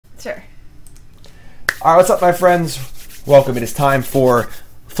Sure. All right, what's up, my friends? Welcome. It is time for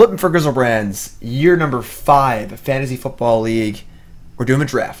Flippin' for Griselbrandz, year number 5, Fantasy Football League. We're doing a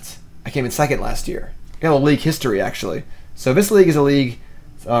draft. I came in second last year. We got a league history, actually. So this league is a league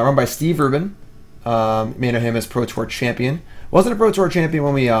run by Steve Rubin. You may know him as Pro Tour champion. Wasn't a Pro Tour champion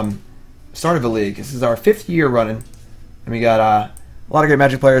when we started the league. This is our 5th year running. And we got a lot of great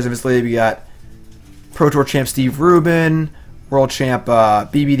Magic players in this league. We got Pro Tour champ Steve Rubin, World champ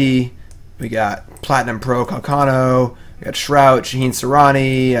BBD. We got Platinum Pro Calcano. We got Shrout, Shaheen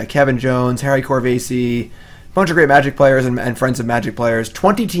Sarani, Kevin Jones, Harry Corvasi. A bunch of great Magic players and friends of Magic players.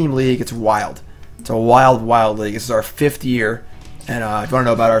 20-team league. It's wild. It's a wild, wild league. This is our 5th year. And if you want to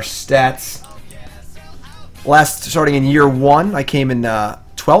know about our stats, starting in year 1, I came in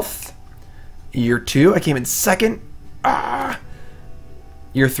 12th. Year 2, I came in 2nd.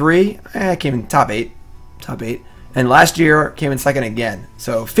 Year 3, I came in top 8. And last year, came in 2nd again.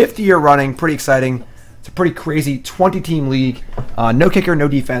 So 5th year running, pretty exciting. It's a pretty crazy 20-team league. No kicker, no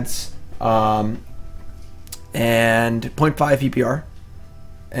defense. And 0.5 PPR.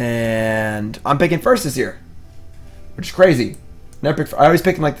 And I'm picking first this year, which is crazy. I always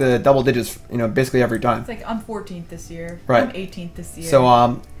pick in like the double digits, basically every time. It's like I'm 14th this year. Right. I'm 18th this year. So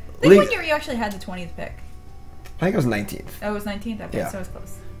one year you actually had the 20th pick. I think it was 19th. Oh, it was 19th? Okay, yeah. So it was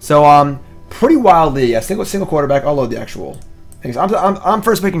close. So pretty wild league. A single quarterback. I'll load the actual things. I'm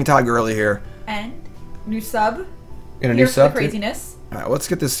first picking Todd Gurley here. And new sub. And a new sub. Craziness. All right, let's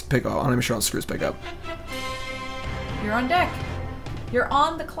get this pick off. I'm not even sure on Screw's pick up. You're on deck. You're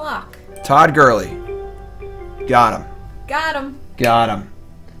on the clock. Todd Gurley. Got him. Got him.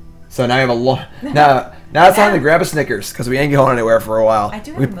 So now you have a long. Now it's time to grab a Snickers because we ain't going anywhere for a while. I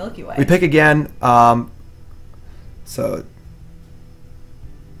do have a Milky Way. We pick again. So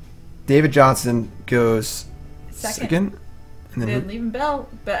David Johnson goes second. And then leaving Bell,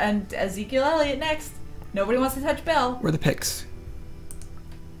 and Ezekiel Elliott next. Nobody wants to touch Bell. Where are the picks?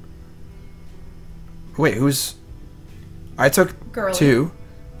 Wait, who's? I took Gurley, 2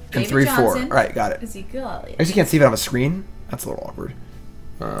 and David 3, Johnson, 4. All right, got it. Ezekiel Elliott. I guess you can't see that on the screen. That's a little awkward.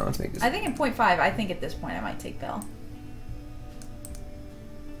 Let's make this. I think in 0.5, I think at this point I might take Bell.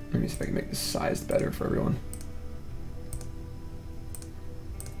 Let me see if I can make this sized better for everyone.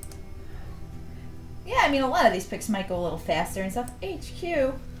 Yeah, I mean, a lot of these picks might go a little faster and stuff.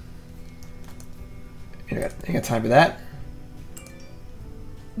 HQ. I got time for that.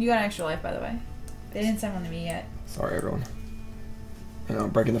 You got an extra life, by the way. They didn't send one to me yet. Sorry, everyone. I know I'm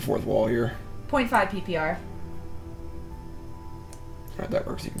breaking the 4th wall here. 0.5 PPR. Alright, that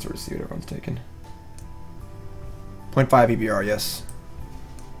works. You can sort of see what everyone's taking. 0.5 PPR, yes.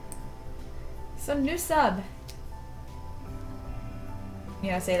 So, new sub. You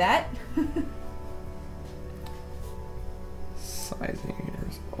gonna say that? Sizing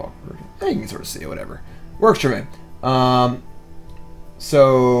is awkward. You can sort of see it, whatever. Works for me.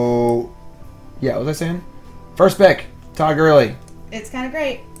 So, yeah, what was I saying? First pick, Todd Gurley. It's kind of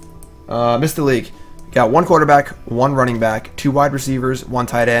great. Missed the league. Got 1 quarterback, 1 running back, 2 wide receivers, 1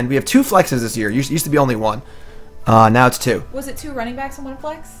 tight end. We have 2 flexes this year. Used to be only 1. Now it's 2. Was it 2 running backs and 1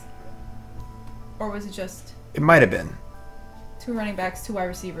 flex? Or was it just... It might have been. 2 running backs, 2 wide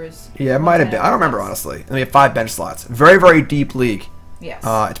receivers. Yeah, it might have been. I don't remember, honestly. And we have 5 bench slots. Very, very deep league. Yes.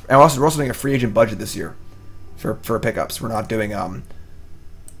 And we're also doing a free agent budget this year for pickups. We're not doing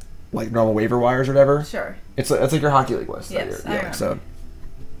like normal waiver wires or whatever. Sure. It's like your hockey league list. Yes, I remember. So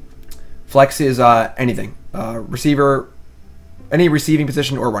flex is anything. Receiver, any receiving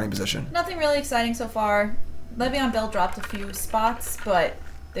position or running position. Nothing really exciting so far. Le'Veon Bell dropped a few spots, but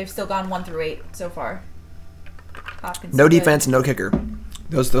they've still gone 1 through 8 so far. Hopkins no defense, no kicker.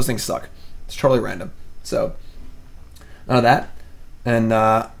 Those things suck. It's totally random. So none of that. And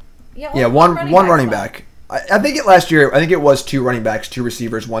one running back. I think last year. I think it was 2 running backs, 2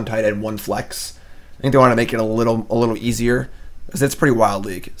 receivers, 1 tight end, 1 flex. I think they want to make it a little easier because it's a pretty wild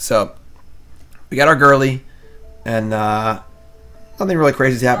league. So we got our Gurley, and nothing really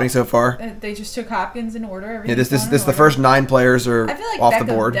crazy is happening so far. They just took Hopkins in order. Yeah, this the first 9 players are off the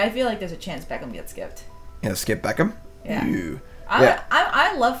board. I feel like there's a chance Beckham gets skipped. Yeah, skip Beckham. Yeah. Ew.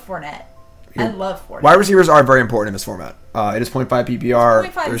 I love Fournette. I love Fournette. Wide receivers are very important in this format. It is 0.5 PPR.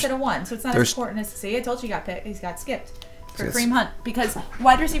 0.5 instead of 1, so it's not as important as... See, I told you he's got skipped for Kareem Hunt. Because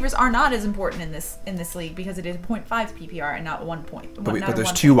wide receivers are not as important in this league because it is 0.5 PPR and not 1 point. But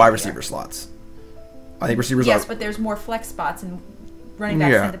there's 2 wide receiver slots. I think receivers are... Yes, but there's more flex spots and running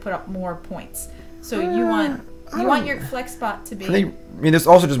backs tend to put up more points. So you want your flex spot to be... I mean, there's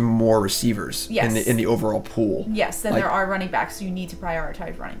also just more receivers yes. in the overall pool. Yes, then there are running backs, so you need to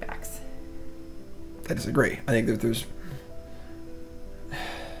prioritize running backs. I disagree. I think that there's...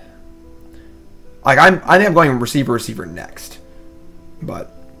 Like I think I'm going receiver next, but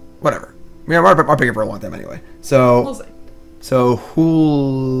whatever. I'll pick it for a long time anyway. So We'll see. so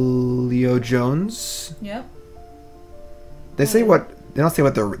Julio Jones. Yep. They say what they don't say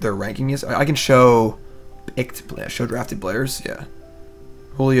what their ranking is. I can show drafted players. Yeah,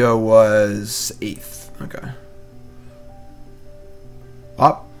 Julio was 8th. Okay.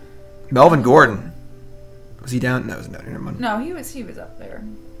 Up, Melvin Gordon. Was he down? No, never mind. No, he was up there.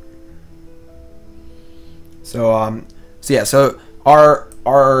 So so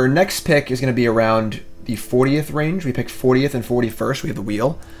our next pick is going to be around the 40th range. We picked 40th and 41st. We have the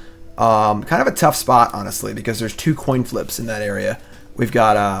wheel. Kind of a tough spot, honestly, because there's 2 coin flips in that area. We've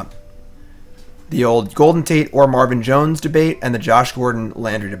got the old Golden Tate or Marvin Jones debate, and the Josh Gordon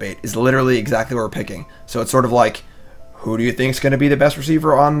Landry debate is literally exactly what we're picking. So it's sort of like, who do you think is going to be the best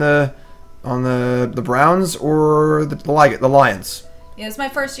receiver on the Browns or the Lions? Yeah, it's my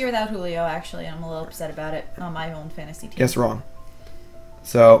first year without Julio, actually, and I'm a little upset about it on my own fantasy team. Guess wrong.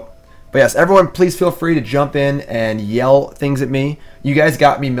 So, but yes, everyone, please feel free to jump in and yell things at me. You guys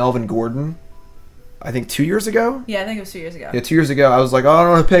got me Melvin Gordon, I think 2 years ago. Yeah, I think it was 2 years ago. Yeah, 2 years ago, I was like, oh, I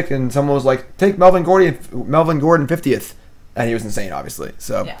don't know who to pick, and someone was like, take Melvin Gordon 50th, and he was insane, obviously.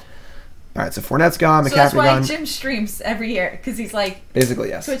 So, yeah. All right, so Fournette's gone, McCaffrey that's why gone. Jim streams every year, because he's like, basically,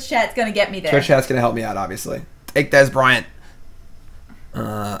 yes. Twitch chat's gonna get me there. Twitch chat's gonna help me out, obviously. Take Des Bryant.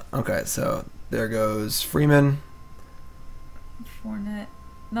 Okay, so there goes Freeman. Fournette,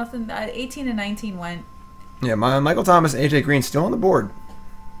 nothing. 18 and 19 went. Yeah, Michael Thomas and AJ Green still on the board.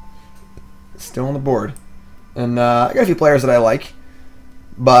 Still on the board. And I got a few players that I like.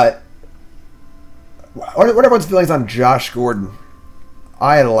 But what are everyone's feelings on Josh Gordon?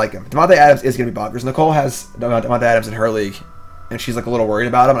 I like him. Devontae Adams is going to be bonkers. Nicole has Devontae Adams in her league, and she's like a little worried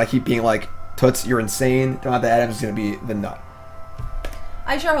about him. And I keep being like, Toots, you're insane. Devontae Adams is going to be the nut.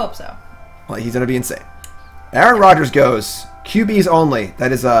 I sure hope so. Well, he's going to be insane. Aaron Rodgers goes. QBs only.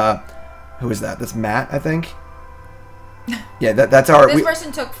 That is, who is that? That's Matt, I think. Yeah, that's our... This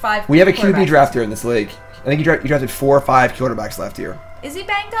person took 5 We have a QB draft here in this league. I think he drafted 4 or 5 quarterbacks last year. Is he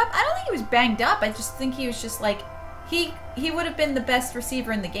banged up? I don't think he was banged up. I just think he was just like... He would have been the best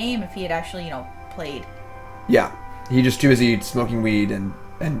receiver in the game if he had actually, played. Yeah. He just too busy smoking weed and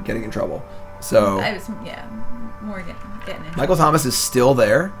getting in trouble. So... I was, more getting in. Michael Thomas is still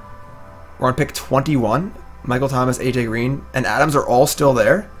there. We're on pick 21. Michael Thomas, AJ Green, and Adams are all still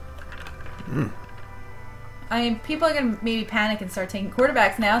there. I mean, people are going to maybe panic and start taking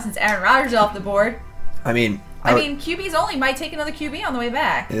quarterbacks now since Aaron Rodgers is off the board. I mean, QBs only might take another QB on the way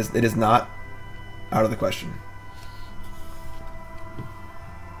back. It is not out of the question.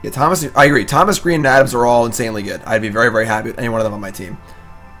 Yeah, I agree. Thomas, Green, and Adams are all insanely good. I'd be very, very happy with any one of them on my team.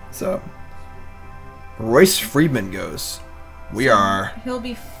 So, Royce Freeman goes. He'll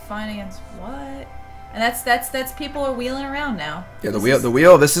be fine against what? And that's people are wheeling around now. Yeah, the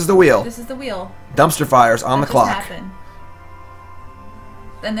wheel. This is the wheel. This is the wheel. Dumpster fires on the clock. Happened.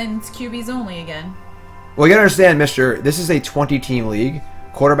 And then it's QBs only again. Well, you gotta understand, Mister. This is a 20-team league.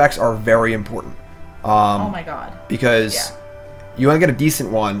 Quarterbacks are very important. Oh my God. Because you want to get a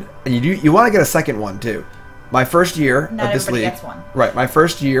decent one, and you want to get a second one too. My first year of this league, gets one. Right? My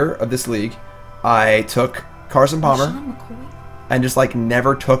first year of this league, I took Carson Palmer, and just like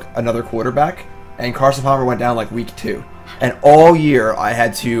never took another quarterback. And Carson Palmer went down like week 2. And all year I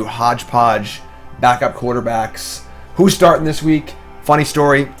had to hodgepodge backup quarterbacks. Who's starting this week? Funny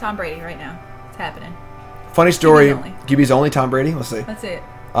story. Tom Brady right now. It's happening. Funny story. QB's only Tom Brady. Let's see. That's it.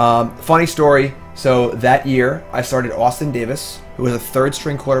 Funny story. So that year I started Austin Davis, who was a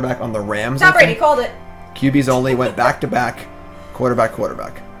 3rd-string quarterback on the Rams. Tom Brady called it. QB's only went back-to-back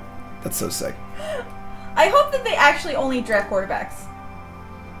quarterback. That's so sick. I hope that they actually only draft quarterbacks.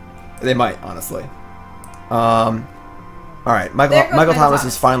 They might, honestly. All right, Michael Thomas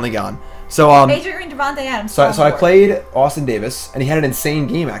is finally gone. So AJ Green, Devontae Adams. So I played Austin Davis, and he had an insane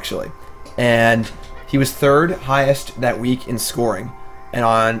game actually, and he was 3rd highest that week in scoring. And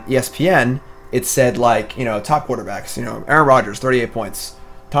on ESPN, it said top quarterbacks. Aaron Rodgers 38 points,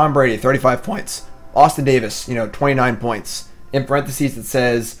 Tom Brady 35 points, Austin Davis 29 points. In parentheses, it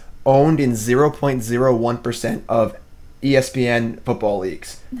says owned in 0.01% of ESPN football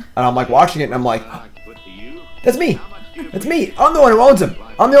leagues. And I'm like watching it and I'm like, that's me. That's me. I'm the one who owns him.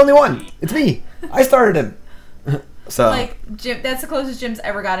 I'm the only one. It's me. I started him. So Jim, that's the closest Jim's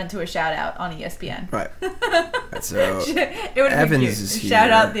ever got into a shout out on ESPN. Right. So it would have been cute. Is here. Shout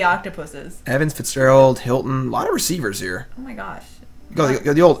out the octopuses. Evans, Fitzgerald, Hilton, a lot of receivers here. Oh my gosh. Go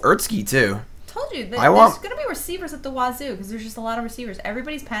the old Ertzke too. Told you, there's going to be receivers at the wazoo because there's just a lot of receivers.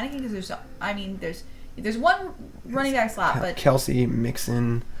 Everybody's panicking because there's one running back slot, but Kelsey,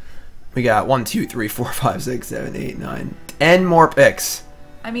 Mixon, We got 1, 2, 3, 4, 5, 6, 7, 8, 9, 10 more picks.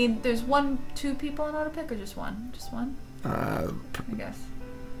 I mean, there's 2 people on auto pick, or just one? Just one? I guess.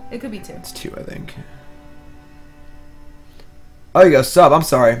 It could be 2. It's 2, I think. Oh, you go sub. I'm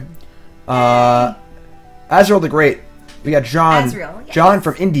sorry. Azrael the Great. We got John. Azrael, yes. John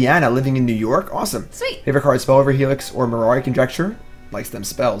from Indiana, living in New York. Awesome. Sweet. Favorite card: Spell over Helix or Mirari Conjecture. Likes them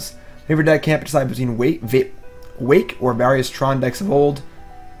spells. Favorite deck: can't decide between Wake or various Tron decks of old.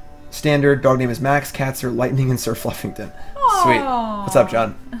 Standard. Dog name is Max. Cats are Lightning and Sir Fluffington. Aww. Sweet. What's up,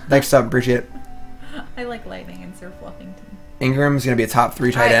 John? Thanks, sub. Appreciate it. I like Lightning and Sir Fluffington. Ingram's gonna be a top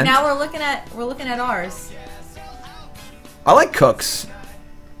 3 tight end. Now we're looking at ours. I like Cooks.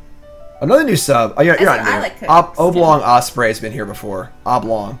 Another new sub. Oh, you're not new. I like Cooks. Oblong Osprey's been here before.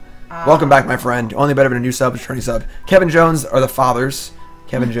 Oblong. Welcome back, my friend. Only better than a new sub, returning sub. Kevin Jones are the fathers.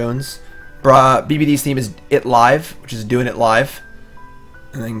 Kevin Jones. BBD's theme is It Live, which is Doing It Live.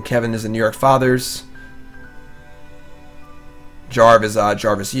 And then Kevin is the New York Fathers. Jarv is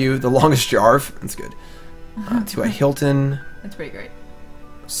Jarvis U, the longest Jarv. That's good. To a Hilton. That's pretty great.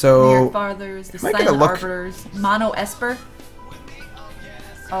 So, New York Fathers, the Silent Arbiters, Mono Esper.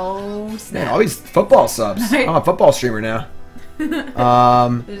 Oh, snap. Man, all these football subs. Right. I'm a football streamer now.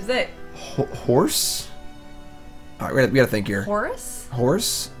 This is it. Horse? All right, we gotta think here.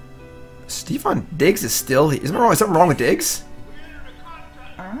 Horse? Stephon Diggs is still... Is something wrong with Diggs?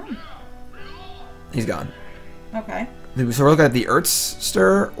 I don't know. He's gone. Okay. So we're looking at the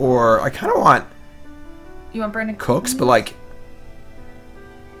Ertzster, or I kind of want... You want Brandon Cooks, but like...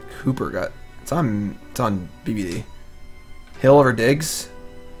 Cooper got... It's on BBD. Hill over Diggs.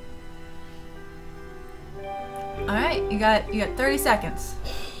 Alright, you got 30 seconds.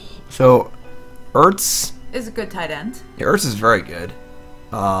 So, Ertz... Is a good tight end. Yeah, Ertz is very good.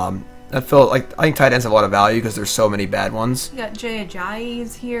 I think tight ends have a lot of value because there's so many bad ones. You got Jay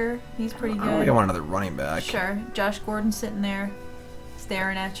Ajayi's here. He's pretty good. I think I want another running back. Sure. Josh Gordon sitting there,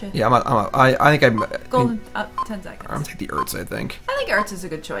 staring at you. Yeah, I think I'm... Golden, up 10 seconds. I'm going to take the Ertz, I think. I think Ertz is a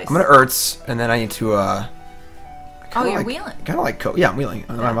good choice. I'm going to Ertz, and then I need to... you're wheeling. Kind of like... Yeah, I'm wheeling.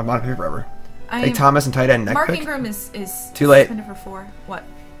 I'm on here forever. I Take Thomas and tight end next Mark pick. Ingram is too late. suspended for 4. What?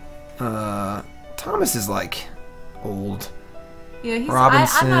 Thomas is like old. Yeah, he's.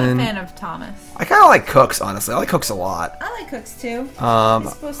 Robinson. I'm not a fan of Thomas. I kind of like Cooks, honestly. I like Cooks a lot. I like Cooks too. How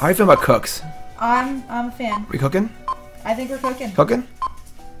do you feel about Cooks? I'm a fan. We cooking? I think we're cooking. Cooking?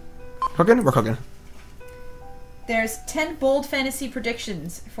 Cooking? We're cooking. There's 10 bold fantasy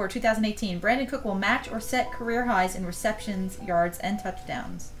predictions for 2018. Brandon Cook will match or set career highs in receptions, yards, and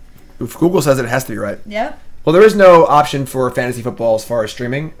touchdowns. If Google says it has to be right. Yep. Well, there is no option for fantasy football as far as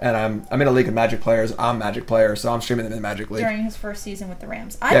streaming, and I'm in a league of Magic players. I'm a Magic player, so I'm streaming them in the Magic League. During his first season with the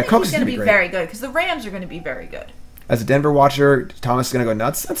Rams. I think Cook's he's going to be great. very good, because the Rams are going to be very good. As a Denver watcher, Thomas is going to go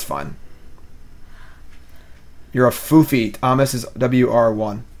nuts. That's fine. You're a foofy. Thomas is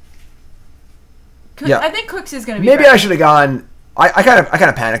WR1. Yeah. I think Cooks is going to be Maybe I should have gone... I kind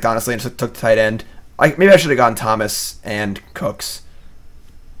of panicked, honestly, and took the tight end. Maybe I should have gone Thomas and Cooks.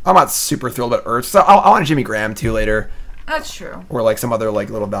 I'm not super thrilled about Ertz. So I want Jimmy Graham too later. That's true. Or like some other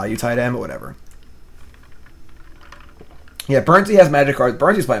like little value tight end, but whatever. Yeah, Burnsie has Magic cards.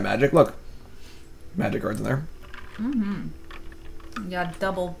 Burnsie's playing Magic. Look, Magic cards in there. You got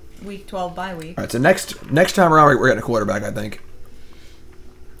double week 12 bye week. All right, so next time around we're getting a quarterback, I think.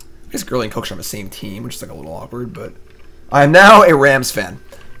 I guess Gurley and Cook are on the same team, which is like a little awkward, but I am now a Rams fan,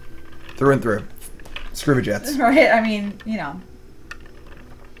 through and through. Screw the Jets. Right? I mean, you know.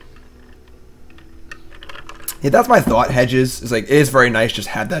 Yeah, that's my thought. Hedges is like, it is very nice just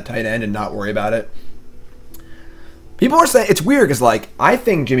have that tight end and not worry about it. People are saying it's weird because like I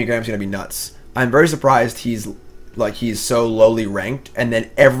think Jimmy Graham's gonna be nuts. I'm very surprised he's so lowly ranked, and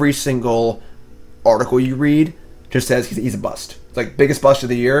then every single article you read just says he's a bust. It's like biggest bust of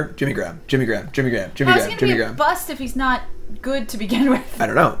the year, Jimmy Graham, Jimmy Graham, Jimmy Graham, Jimmy Graham, Jimmy Graham. How's he gonna be a bust if he's not good to begin with? I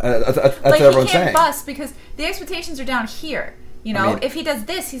don't know. That's like, what everyone's saying. He can't bust because the expectations are down here. You know, if he does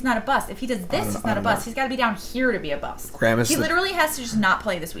this, he's not a bust. If he does this, he's not a bust. He's got to be down here to be a bust. Graham is he literally has to just not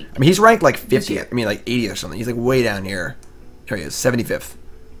play this week. I mean, he's ranked like 50th. I mean, like 80th or something. He's like way down here. Here he is, 75th.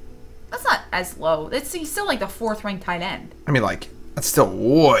 That's not as low. He's still like the 4th ranked tight end. I mean, like that's still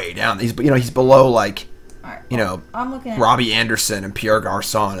way down. He's below like I'm looking at Robbie Anderson and Pierre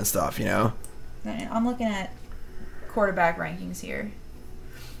Garçon and stuff. You know. I'm looking at quarterback rankings here.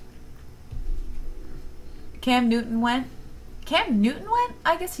 Cam Newton went.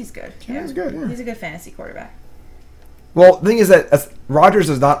 I guess he's good. He's good. Yeah. He's a good fantasy quarterback. Well, the thing is that Rodgers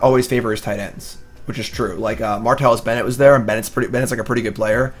does not always favor his tight ends, which is true. Like Martellus Bennett was there, and Bennett's like a pretty good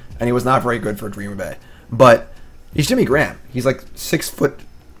player, and he was not very good for Green Bay. But he's Jimmy Graham. He's like 6'5",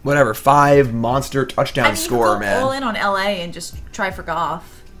 whatever, 5 monster touchdown scorer, you man. all in on LA and just try for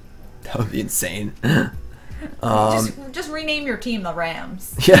Goff. That would be insane. Just rename your team the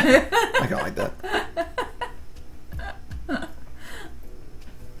Rams. Yeah, I kind of like that.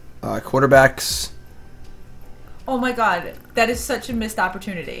 Quarterbacks. Oh my God, that is such a missed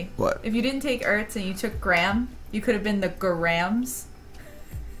opportunity. What? If you didn't take Ertz and you took Graham, you could have been the Grams.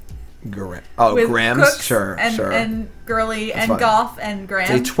 Oh, with Grams? Cooks Sure. And Gurley and fine. Goff and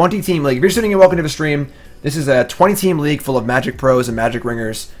Graham. It's a 20-team league. If you're tuning in, welcome to the stream. This is a 20-team league full of Magic Pros and Magic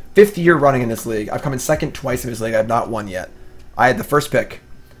Ringers. 5th year running in this league. I've come in second twice in this league. I've not won yet. I had the first pick.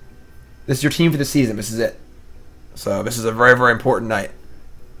 This is your team for the season. This is it. So this is a very, very important night.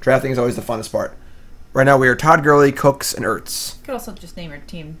 Drafting is always the funnest part. Right now we are Todd Gurley, Cooks, and Ertz. You could also just name your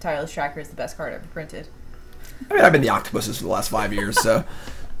team Tireless Tracker is the best card ever printed. I mean, I've been the Octopuses for the last 5 years, so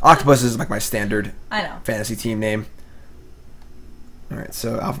Octopus is like my standard I know. fantasy team name. All right,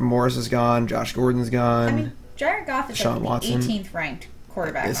 so Alfred Morris is gone. Josh Gordon's gone. I mean, Jared Goff is Deshaun like the Watson. 18th ranked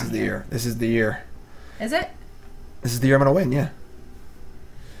quarterback. This is on the here. year. This is the year. Is it? This is the year I'm going to win, yeah.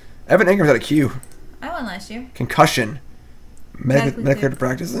 Evan Ingram's at a Q. I won last year. Concussion. Medically Medical cleared.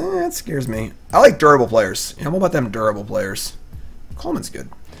 practice. That scares me. I like durable players. I'm all about them durable players. Coleman's good.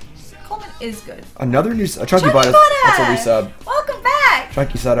 Coleman is good. Another new... Chunky Butter. That's a resub. Welcome back!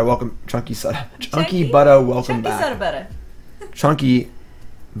 Chunky Sutta, welcome... Chunky Sutta. Chunky Chunky? Butta, welcome Chunky back. soda butter. Chunky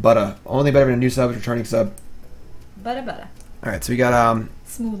Butta. Only better than a new sub is returning sub. Butter. Alright, so we got...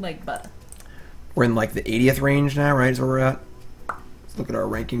 Smooth like butter. We're in like the 80th range now, right? Is where we're at. Let's look at our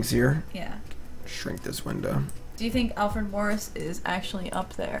rankings here. Yeah. Shrink this window. Do you think Alfred Morris is actually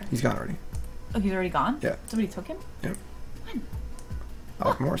up there? He's gone already. Oh, he's already gone? Yeah. Somebody took him? Yep. When?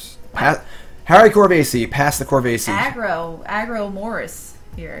 Alec Morris. Harry Corvasi. Pass the Corvasi. Aggro Morris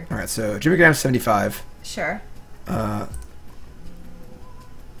here. Alright, so Jimmy Graham's 75. Sure. Alright,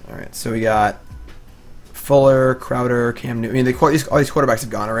 so we got Fuller, Crowder, Cam Newton. I mean, all these quarterbacks have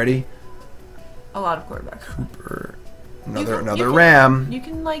gone already. A lot of quarterbacks. Cooper. You Another can- Ram. You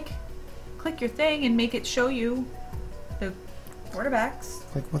can, like, click your thing and make it show you the quarterbacks.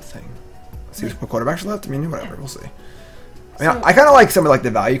 Like what thing? See what quarterbacks are left? I mean, whatever. Yeah. We'll see. I mean, I kind of like some of like the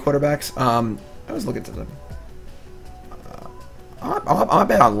value quarterbacks. I was looking to them. I'm a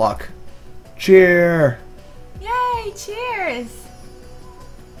bet on luck. Cheer. Yay, cheers!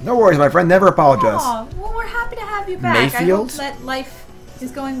 No worries, my friend. Never apologize. Aw, well, we're happy to have you back. Mayfield? I hope that life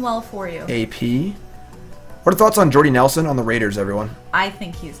is going well for you. AP. What are thoughts on Jordy Nelson on the Raiders, everyone? I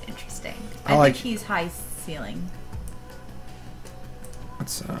think he's interesting. I I like- think he's high ceiling.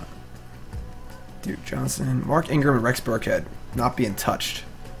 Let's Duke Johnson, Mark Ingram, and Rex Burkhead not being touched.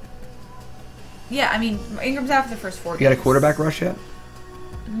 Yeah, I mean, Ingram's out for the first 4 You games. got a quarterback rush yet?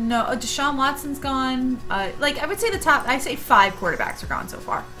 No, Deshaun Watson's gone. Like, I would say I'd say 5 quarterbacks are gone so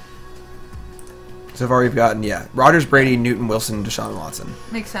far. So far we've gotten, Rodgers, Brady, Newton, Wilson, Deshaun Watson.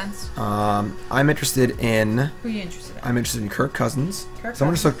 Makes sense. I'm interested in... Who are you interested in? I'm interested in Kirk Cousins. Kirk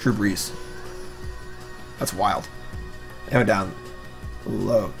Someone just Cousins. took Drew Brees. That's wild. They went down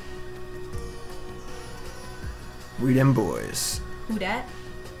low. We them boys. Who dat?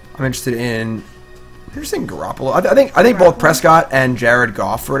 I'm interested in... Interesting Garoppolo. I think both Garoppolo? Prescott and Jared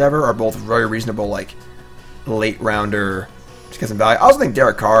Goff or whatever are both very reasonable, like, late rounder. Just get some value. I also think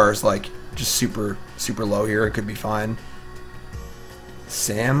Derek Carr is like just super low here. It could be fine.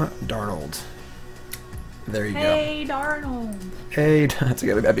 Sam Darnold. There you go. Hey, Darnold. Hey, that'd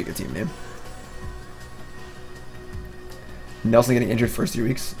be a good team name. Nelson getting injured first 3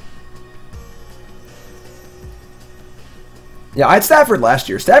 weeks. Yeah, I had Stafford last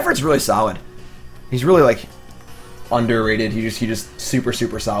year. Stafford's really solid. He's really like underrated. He just super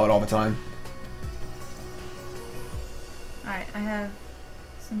solid all the time. Alright, I have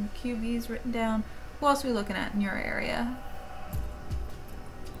some QBs written down. Who else are we looking at in your area?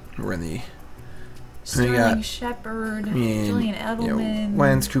 We're in the Sterling got- Shepard, mean, Julian Edelman,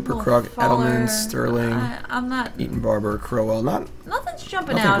 Wentz, Cooper, Will Krug, Fuller. Edelman, Sterling, I'm not. Eaton, Barber, Crowell. Nothing's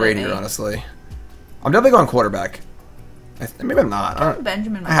jumping Nothing out great at me. here, honestly. I'm definitely going quarterback. Maybe I'm not. I don't-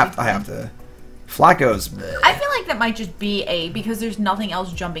 Benjamin. I have to. Flacco's. bleh. I feel like that might just be because there's nothing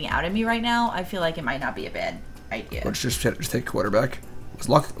else jumping out at me right now. I feel like it might not be a bad idea. Let's just take quarterback. Was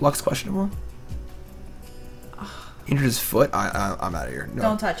Luck's questionable? Injured his foot. I'm out of here. No.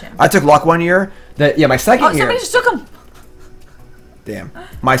 Don't touch him. I took Luck one year. My second year. Somebody just took him. Damn.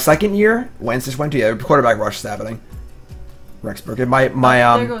 My second year, Wentz just went to quarterback rush is happening. Rex Burkhead.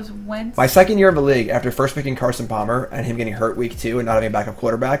 There goes Wentz. My second year of the league, after first picking Carson Palmer and him getting hurt week 2 and not having a backup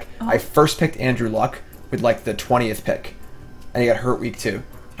quarterback, I first picked Andrew Luck with like the 20th pick, and he got hurt week 2.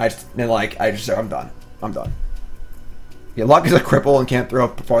 I'm done. Yeah, Luck is a cripple and can't throw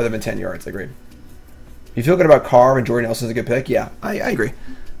farther than 10 yards. I agree. You feel good about Carr and Jordy Nelson's a good pick? Yeah, I agree.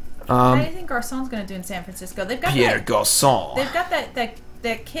 How do you think Garcon's going to do in San Francisco? They've got Pierre Garcon. They've got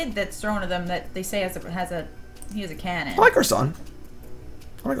that kid that's thrown to them that they say he has a cannon. I like Garcon.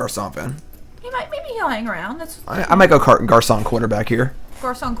 I'm a Garcon fan. Maybe he'll hang around. I might go Garcon quarterback here.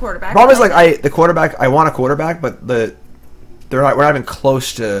 Garcon quarterback. Problem is the quarterback. I want a quarterback, but we're not even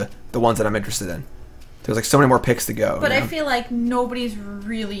close to the ones that I'm interested in. There's like so many more picks to go. But I feel like nobody's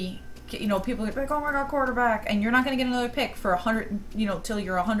really, people get like, oh my god, quarterback, and you're not going to get another pick for 100, till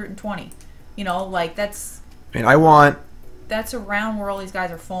you're 120. That's. I mean, That's around where all these guys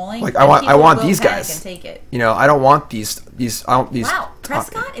are falling. Like I want these guys. And take it. I don't want these. Wow,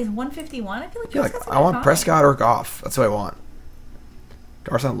 Prescott is 151. I feel like Prescott's I want Prescott or Goff. That's what I want.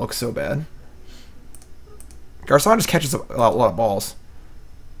 Garcon looks so bad. Garcon just catches a lot of balls.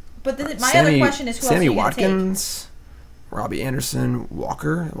 But my other question is, who Sammy else are you Watkins, Robbie Anderson,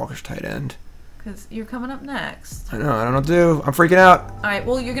 Walker's tight end. Because you're coming up next. I know. I don't know what to do. I'm freaking out. All right.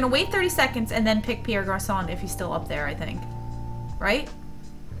 Well, you're gonna wait 30 seconds and then pick Pierre Garcon if he's still up there. I think. Right?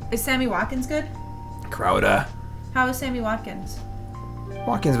 Is Sammy Watkins good? Crowder. How is Sammy Watkins?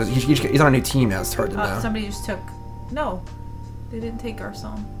 Watkins he's on a new team now. It's hard to know. Somebody just took. No, they didn't take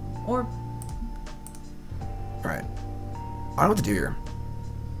Garcon. Or. All right. I don't know what to do here.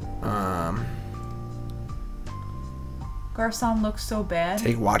 Garcon looks so bad.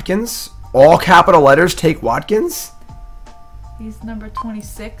 Take Watkins. All capital letters. Take Watkins. He's number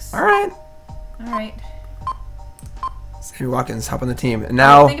 26. All right. All right. Sammy Watkins, hop on the team. And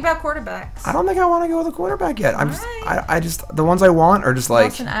now think about quarterbacks. I don't think I want to go with a quarterback yet. I just the ones I want are just like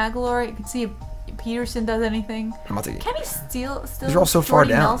Nelson Aguilar. You can see if Peterson does anything. I'm about to get. Kenny still. These are all so far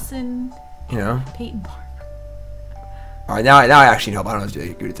down. Nelson. Peyton Barber. All right, now I actually know. I don't know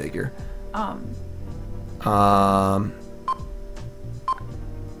who to take here.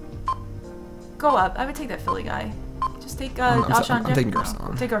 Go up. I would take that Philly guy. Just take Alshon. I'm taking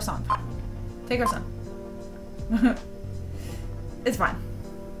Garcon. Take Garcon. Take Garcon. It's fine.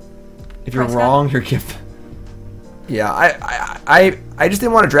 If you're wrong, you're given. Yeah, I just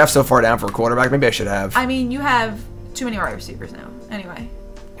didn't want to draft so far down for a quarterback. Maybe I should have. I mean, you have too many wide receivers now. Anyway.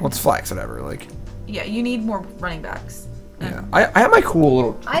 Well, it's flex, whatever. Like. Yeah, you need more running backs. Yeah, I have my cool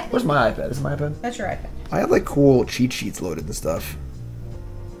little. Where's my iPad? Is it my iPad? That's your iPad. I have like cool cheat sheets loaded and stuff.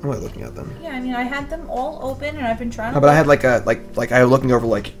 I'm like looking at them. Yeah, I mean, I had them all open, and I've been trying. No, but I had like I was looking over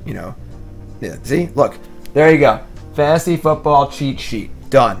Yeah, see, look, there you go. Fantasy football cheat sheet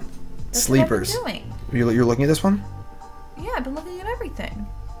done. That's Sleepers. What I've been doing. You're looking at this one? Yeah, I've been looking at everything.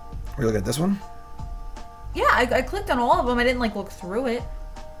 Are you looking at this one? Yeah, I clicked on all of them. I didn't look through it.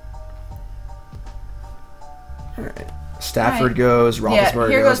 All right. Stafford goes.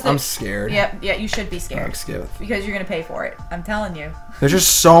 Roethlisberger goes. I'm scared. Yeah, you should be scared. I'm scared. Because you're going to pay for it. I'm telling you. There's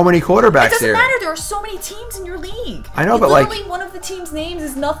just so many quarterbacks there. It doesn't matter. There are so many teams in your league. I know, but literally one of the team's names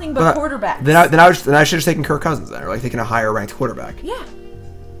is nothing but quarterbacks. Then I should have just taken Kirk Cousins then, or taken a higher ranked quarterback. Yeah.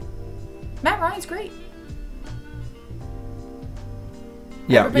 Matt Ryan's great.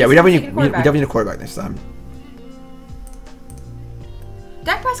 Yeah, we definitely need a quarterback next time.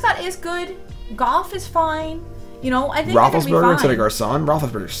 Dak Prescott is good. Goff is fine. I think Roethlisberger instead of Garcon.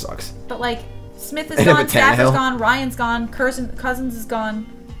 Roethlisberger sucks. But Smith is gone, Stafford's gone, Ryan's gone, Cousins is gone.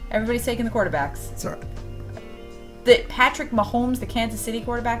 Everybody's taking the quarterbacks. It's alright. The Patrick Mahomes, the Kansas City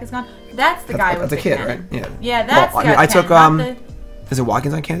quarterback, is gone. That's the guy with the kid, right? Yeah. Yeah, that's the guy. I took Is it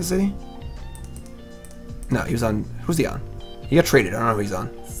Watkins on Kansas City? No, he was on. Who's he on? He got traded. I don't know who he's on.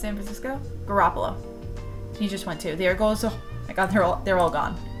 San Francisco. Garoppolo. He just went too. There goes. Oh my God, they're all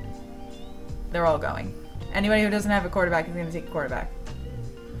gone. They're all going. Anybody who doesn't have a quarterback is going to take a quarterback.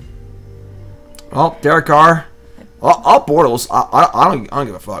 Well, Derek Carr. All Bortles. I don't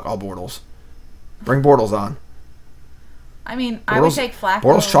give a fuck. All Bortles. Bring Bortles on. I mean, I would take Flacco.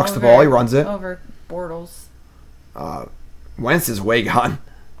 Bortles chucks the ball. He runs it. Over Bortles. Wentz is way gone.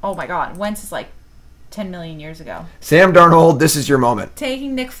 Oh my God. Wentz is 10 million years ago. Sam Darnold, this is your moment.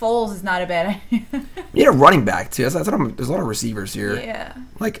 Taking Nick Foles is not a bad idea. You need a running back, too. There's a lot of receivers here. Yeah.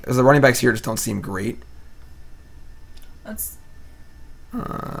 The running backs here just don't seem great. Let's.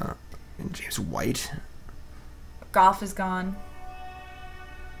 James White. Goff is gone.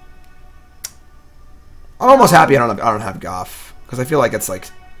 I'm almost happy I don't have Goff because I feel like it's I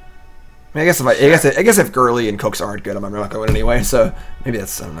guess if Gurley and Cooks aren't good, I'm not going anyway. So maybe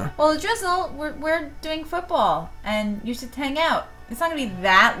that's I don't know. Well, Drizzle, we're doing football, and you should hang out. It's not gonna be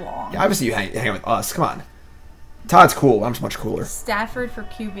that long. Yeah, obviously you hang out with us. Come on, Todd's cool. I'm much cooler. Stafford for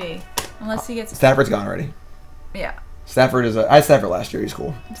QB, unless he gets. Stafford's gone already. Yeah. Stafford I had Stafford last year. He's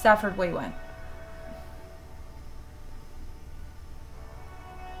cool. Stafford went.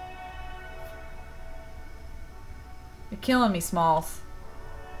 killing me, Smalls.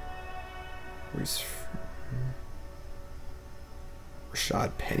 Where's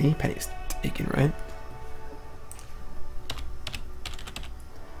Rashad Penny? Penny's taken, right?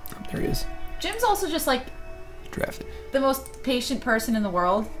 Oh, there he is. Jim's also just like Drafted. the most patient person in the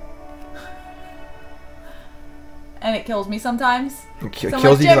world. And it kills me sometimes. It So I'm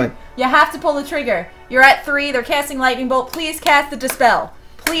kills like, you. Jim, you have to pull the trigger. You're at 3. They're casting lightning bolt. Please cast the dispel.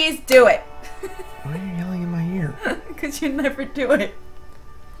 Please do it. Why are you yelling in my ear? Because you never do it.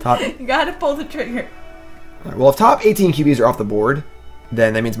 Top. You gotta pull the trigger. Right, well, if top 18 QBs are off the board,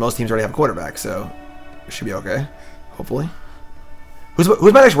 then that means most teams already have a quarterback, so it should be okay. Hopefully. Who's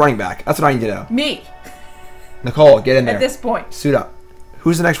my next running back? That's what I need to know. Me. Nicole, get in there. At this point. Suit up.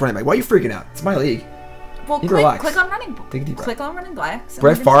 Who's the next running back? Why are you freaking out? It's my league. Well, click on running. Take a deep breath. Click on running blacks.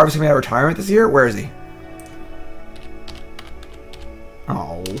 Brett Favre's coming out of retirement this year? Where is he?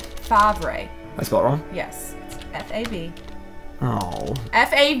 Oh. Favre. I spelled it wrong? Yes. It's F-A-V. Oh.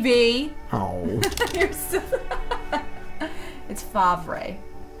 F-A-V. Oh. You're so... It's Favre.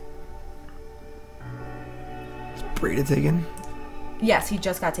 Is Breda taken? Yes, he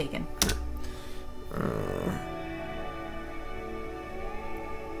just got taken.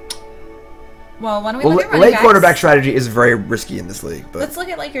 Well, why don't we look at running late backs? quarterback strategy is very risky in this league. But Let's look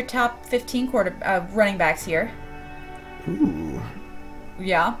at like your top 15 running backs here. ooh,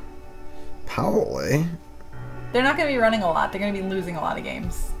 Yeah. Powell, They're not going to be running a lot. They're going to be losing a lot of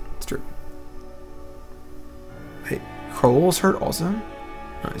games. It's true. Hey, Kroll's hurt also?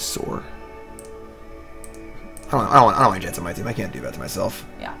 Oh, he's sore. I don't want Jets on my team. I can't do that to myself.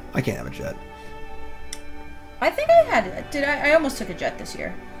 Yeah. I can't have a Jet. I think I had... I almost took a Jet this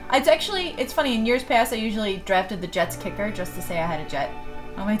year. It's funny, in years past I usually drafted the Jets kicker just to say I had a Jet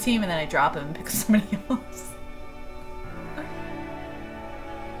on my team, and then I drop him and pick somebody else.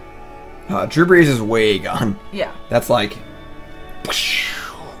 Drew Brees is way gone. Yeah. That's like...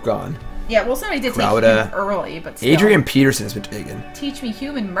 gone. Yeah, well, somebody did take Crowder. him early, but still. Adrian Peterson has been taken. Teach me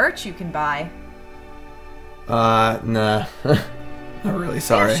human merch you can buy. Nah. Not really,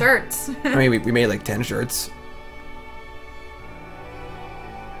 sorry. Yeah, shirts. I mean, we made like 10 shirts.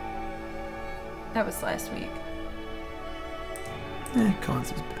 That was last week.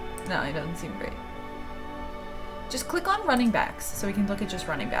 Collins is bad. No, he doesn't seem great. Just click on running backs so we can look at just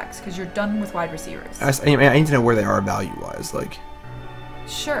running backs, because you're done with wide receivers. I need to know where they are value-wise. Like,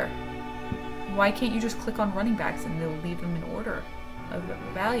 Sure. Why can't you just click on running backs and they'll leave them in order of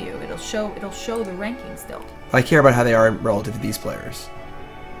value? It'll show the ranking still. I care about how they are relative to these players.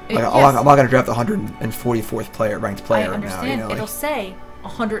 Like, Yes. I'm not going to draft the 144th ranked player I right now. understand. You know, It'll say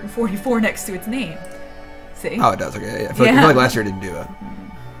 144 next to its name. See? Oh, it does. Okay. I feel like last year it didn't do it.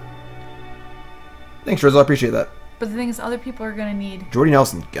 Thanks, Rizzo. I appreciate that. But the thing is, other people are going to need... Jordy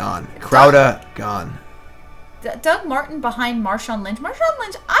Nelson, gone. Crowder, gone. Doug Martin behind Marshawn Lynch. Marshawn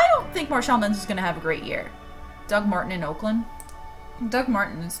Lynch, I don't think Marshawn Lynch is going to have a great year. Doug Martin in Oakland. Doug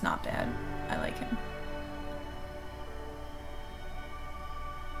Martin is not bad. I like him.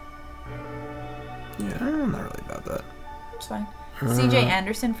 Yeah, I'm not really about that. It's fine. C.J.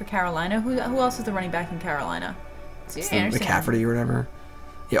 Anderson for Carolina. Who else is the running back in Carolina? C.J. Anderson. McCaffrey or whatever.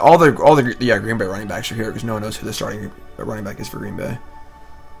 Yeah, all the Green Bay running backs are here because no one knows who the starting running back is for Green Bay.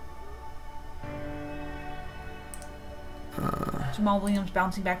 Jamal Williams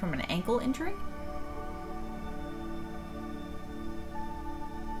bouncing back from an ankle injury?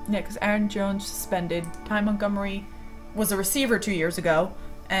 Yeah, because Aaron Jones suspended. Ty Montgomery was a receiver 2 years ago.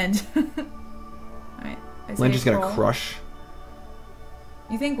 And... Alright. Lynch is going to crush.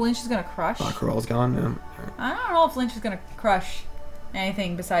 You think Lynch is going to crush? Corral's gone. Yeah. I don't know if Lynch is going to crush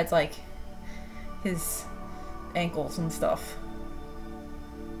anything besides, like, his ankles and stuff.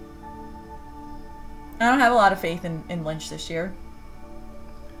 I don't have a lot of faith in Lynch this year.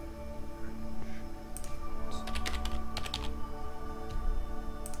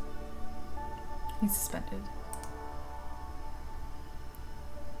 He's suspended.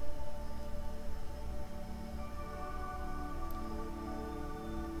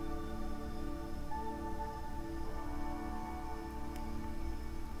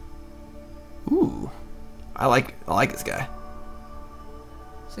 Ooh, I like this guy.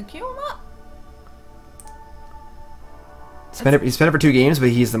 So cue him up. He's spent it for 2 games, but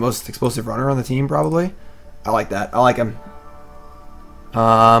he's the most explosive runner on the team, probably. I like that. I like him.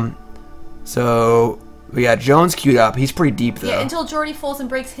 So we got Jones queued up. He's pretty deep though. Yeah, until Jordy falls and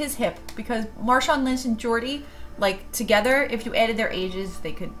breaks his hip, because Marshawn Lynch and Jordy, like, together, if you added their ages,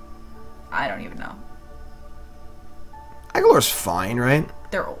 they could... I don't even know. Aguilar's fine, right?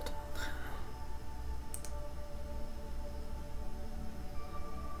 They're old.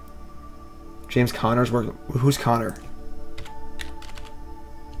 James Conner's working. Who's Connor?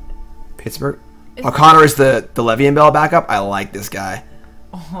 Pittsburgh. O'Connor is the Le'Veon Bell backup. I like this guy.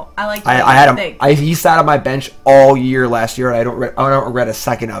 Oh, I like. I had him. He sat on my bench all year last year. I don't regret a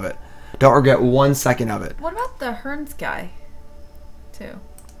second of it. Don't regret 1 second of it. What about the Hearns guy, too?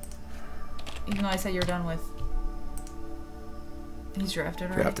 Even though I said you're done with. He's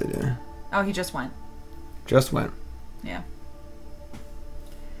drafted, right? Drafted, yeah. Oh, he just went. Just went. Yeah.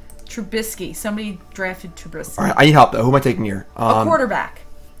 Trubisky. Somebody drafted Trubisky. All right, I need help though. Who am I taking here? A quarterback.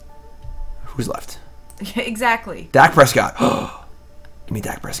 Who's left? Yeah, exactly. Dak Prescott. Give me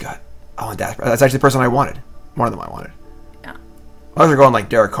Dak Prescott. I want Dak. That's actually the person I wanted. One of them I wanted. Yeah. Others are going like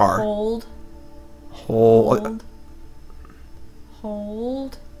Derek Carr. Hold.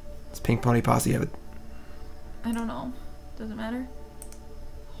 Does Pink Pony Posse have it? I don't know. Doesn't matter.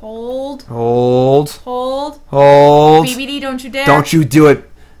 Hold. BBD, don't you dare. Don't you do it.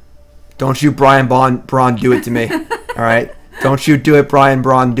 Don't you, Braun, do it to me. All right? Don't you do it,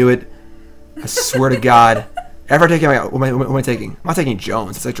 Braun, do it. I swear to God. Ever taking what am I taking? I'm not taking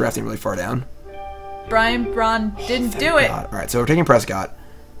Jones. It's like drafting really far down. Braun didn't do it. God. All right, so we're taking Prescott.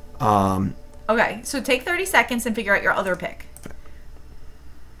 Okay, so take 30 seconds and figure out your other pick.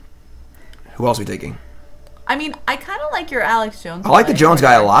 Who else are we taking? I mean, I kind of like your Alex Jones. I like the Jones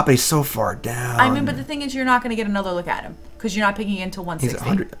guy a lot, but he's so far down. I mean, but the thing is, you're not going to get another look at him because you're not picking until 160. He's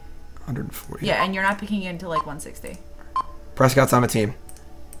 100, 140. Yeah, and you're not picking until like 160. Prescott's on the team.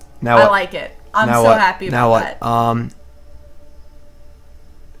 Now what? I like it. I'm so happy about that.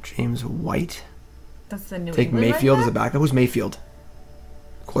 James White. That's the new. Take Mayfield as a backup. Who's Mayfield?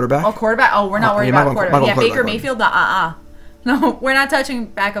 Quarterback. Oh, quarterback. Oh, we're not worried about quarterback. Yeah, Baker Mayfield. No, we're not touching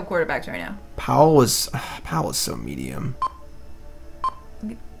backup quarterbacks right now. Powell is so medium.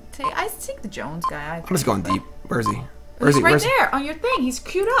 I take the Jones guy. I'm just going deep. Where is he? He's right there on your thing. He's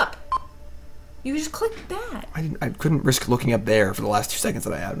queued up. You just click that. I couldn't risk looking up there for the last 2 seconds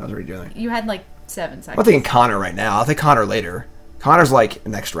that I had. I was already doing it. You had like 7 seconds. I'm thinking Connor right now. I'll take Connor later. Connor's like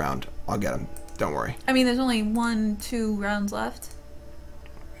next round. I'll get him. Don't worry. I mean, there's only 1-2 rounds left.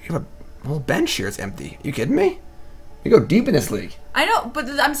 You have a whole bench here. It's empty. Are you kidding me? You go deep in this league. I know, but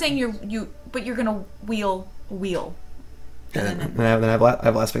I'm saying you're gonna wheel. And then I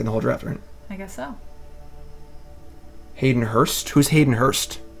have last pick in the whole draft, right? I guess so. Hayden Hurst. Who's Hayden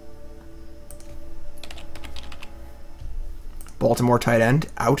Hurst? Baltimore tight end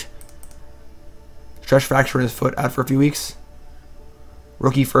out. Stress fracture in his foot, out for a few weeks.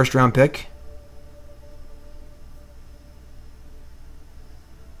 Rookie first round pick.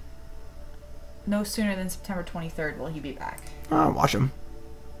 No sooner than September 23rd will he be back. Watch him.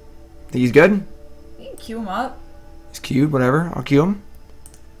 Think he's good? You can queue him up. He's queued, whatever. I'll queue him.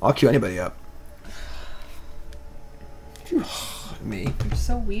 I'll queue anybody up. Me. You're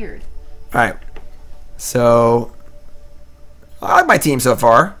so weird. Alright. So I like my team so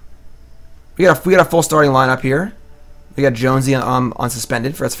far. We got a full starting lineup here. We got Jonesy on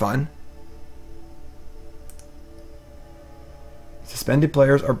suspended, that's fun. Suspended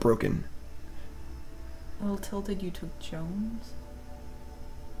players are broken. A little tilted you took Jones.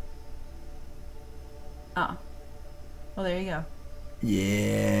 Oh. Well, there you go.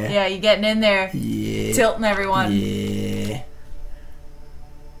 Yeah. Yeah, you getting in there. Yeah. Tilting everyone. Yeah.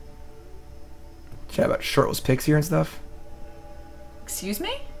 Chat about shortless picks here and stuff. Excuse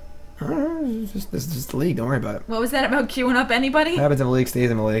me? This is just the league. Don't worry about it. What was that about queuing up anybody? What happens in the league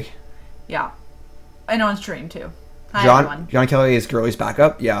stays in the league. Yeah. And on stream, too. Hi, everyone. John Kelly is Gurley's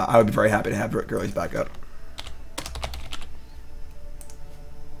backup. Yeah, I would be very happy to have Gurley's backup.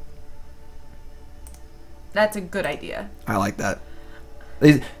 That's a good idea. I like that.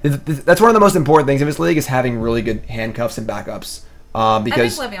 That's one of the most important things in this league is having really good handcuffs and backups.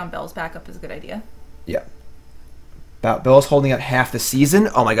 Because I think Le'Veon Bell's backup is a good idea. Yeah. Bell's holding out half the season.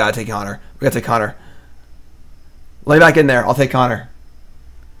 Oh my God, take Connor. We gotta take Connor. Lay back in there. I'll take Connor.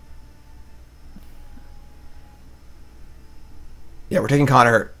 Yeah, we're taking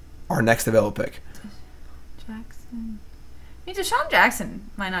Connor, our next available pick. Jackson. I mean, Deshaun Jackson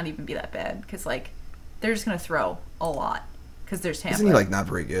might not even be that bad because, like, they're just gonna throw a lot because there's Tampa. Isn't he like not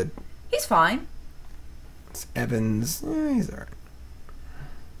very good? He's fine. It's Evans. He's alright.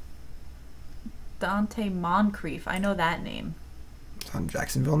 Dante Moncrief. I know that name. He's on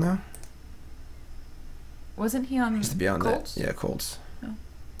Jacksonville now. Wasn't he on He used to be on Colts? that. Yeah, Colts. Oh.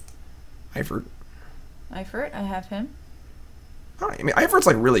 Eifert. I have him. I mean, Eifert's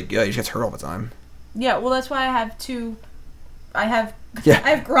like really good. He just gets hurt all the time. Yeah, well, that's why I have two. I have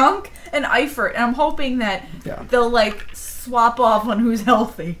Yeah. Gronk and Eifert, and I'm hoping that they'll like swap off on who's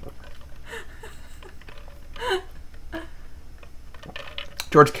healthy.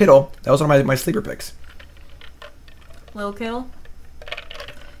 George Kittle. That was one of my sleeper picks. Lil Kittle.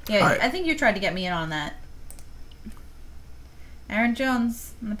 Yeah, right. I think you tried to get me in on that. Aaron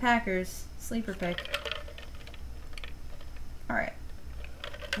Jones and the Packers. Sleeper pick. Alright.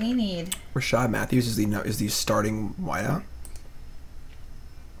 We need... Rashad Matthews is the starting wideout.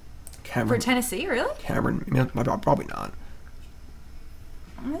 Cameron, For Tennessee, really? Cameron, probably not.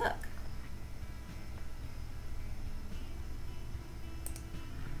 Let me look.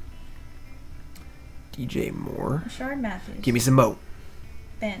 DJ Moore. Rashard Matthews. Give me some Mo.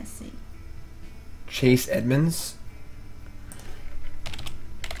 Fantasy. Chase Edmonds.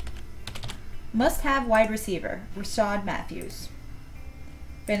 Must have wide receiver. Rashad Matthews.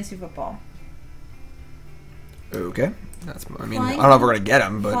 Fantasy football. Okay. I don't know if Flying- we're going to get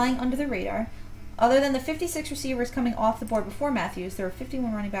him, but... Flying under the radar. Other than the 56 receivers coming off the board before Matthews, there were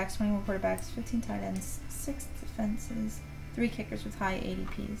 51 running backs, 21 quarterbacks, 15 tight ends, 6 defenses, 3 kickers with high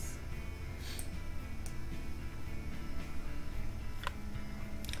ADPs.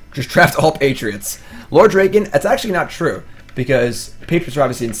 Just draft all Patriots. Lord Draken, that's actually not true, because Patriots are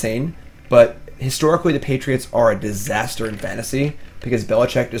obviously insane, but historically the Patriots are a disaster in fantasy, because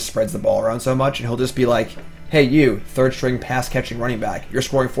Belichick just spreads the ball around so much, and he'll just be like, hey, you, third-string pass-catching running back, you're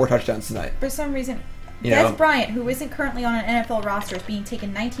scoring 4 touchdowns tonight. For some reason, You Des know? Bryant, who isn't currently on an NFL roster, is being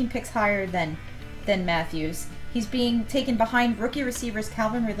taken 19 picks higher than Matthews. He's being taken behind rookie receivers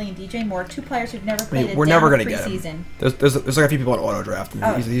Calvin Ridley and DJ Moore, 2 players who've never played We're a never down going to get preseason. him. There's like a few people on auto draft, and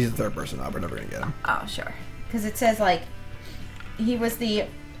Oh. he's the third person up. We're never going to get him. Oh, sure. Because it says, like, he was the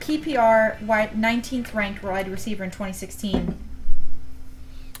PPR 19th ranked wide receiver in 2016.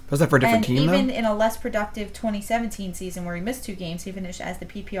 Was that for a different And team, even though? in a less productive 2017 season where he missed 2 games, he finished as the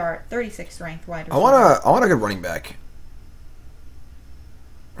PPR 36th ranked wide receiver. I want a good running back.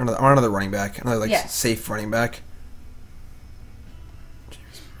 I want another running back. Another, Yeah. safe running back.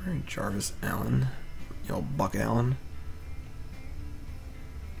 James Murray, Jarvis Allen. Buck Allen.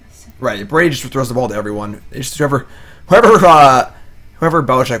 Right, Brady just throws the ball to everyone. It's just whoever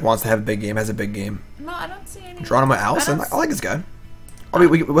Belichick wants to have a big game has a big game. No, I don't see any. Geronimo Allison, I like this guy.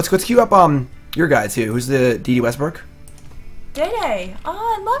 Let's queue up your guy too. Who's the D.D. Westbrook? Day.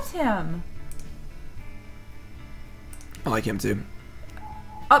 Oh, I loved him. I like him too.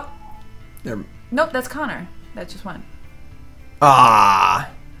 Oh, They're, nope, that's Connor. That just went.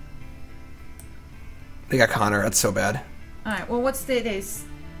 they got Connor. That's so bad. All right. Well, what's Day's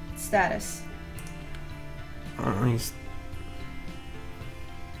status? I don't know.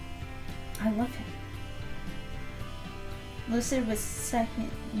 I love him. Listed with 2nd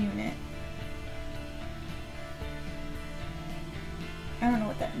unit. I don't know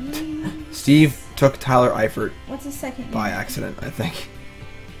what that means. Steve took Tyler Eifert What's a 2nd unit? by accident, I think.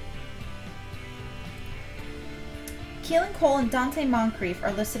 Keelan Cole and Dante Moncrief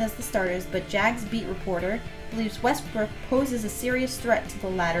are listed as the starters, but Jags beat reporter believes Westbrook poses a serious threat to the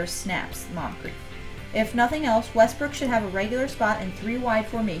latter's snaps, Moncrief. If nothing else, Westbrook should have a regular spot in 3 wide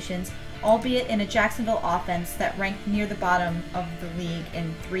formations, albeit in a Jacksonville offense that ranked near the bottom of the league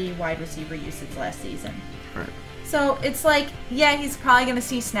in 3 wide receiver usage last season. Right. So it's like, yeah, he's probably going to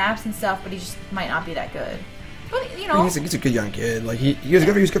see snaps and stuff, but he just might not be that good. But, He's a good young kid. Like he was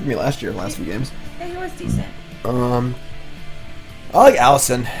good for me last year, last few games. yeah, he was decent. I like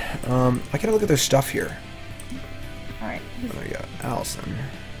Allison. I gotta look at their stuff here. Alright. There we go. Allison.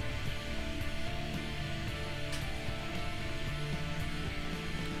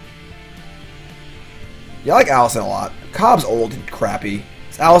 Yeah, I like Allison a lot. Cobb's old and crappy.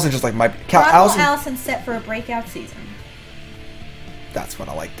 Allison just like my Allison set for a breakout season. That's what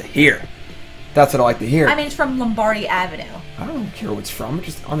I like to hear. That's what I like to hear. I mean, it's from Lombardi Avenue. I don't care what it's from. It's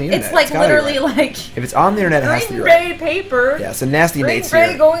just on the internet. It's like gotta be literally right. like If it's on the internet, it has to be Green right. Bay paper. Yeah, so nasty Green Nate's Bay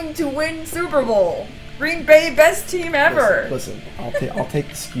here. going to win Super Bowl. Green Bay best team ever. Listen, I'll take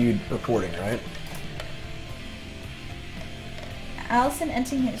the skewed reporting, right? Allison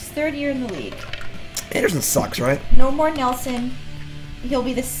entering his 3rd year in the league. Anderson sucks, right? No more Nelson. He'll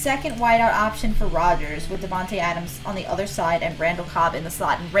be the 2nd wideout option for Rodgers with Devontae Adams on the other side and Randall Cobb in the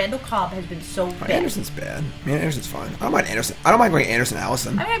slot. And Randall Cobb has been so big. Anderson's bad. Anderson's fine. I don't mind Anderson. I don't mind going Anderson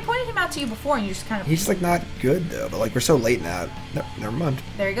Allison. I mean, I pointed him out to you before, and you just kind of... He's just like not good though. But like we're so late now. No, never mind.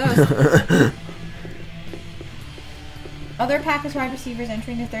 There he goes. Other Packers wide receivers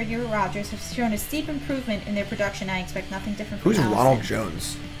entering their 3rd year with Rodgers have shown a steep improvement in their production. I expect nothing different from Who's Allison. Ronald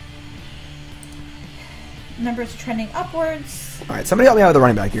Jones? Numbers are trending upwards. All right, somebody help me out with the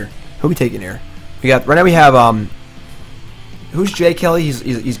running back here. Who we taking here? Right now we have who's Jay Kelly?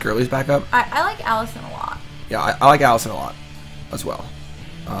 He's Gurley's backup. I like Allison a lot. Yeah, I like Allison a lot as well.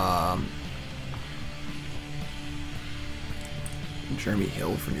 Jeremy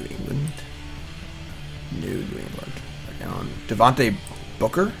Hill for New England. New England. Devontae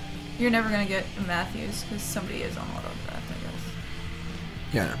Booker? You're never gonna get Matthews because somebody is on auto draft, I guess.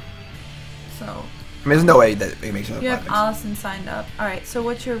 Yeah, I know. So. I mean, there's no way that it makes another You have 5 picks. Allison signed up. All right. So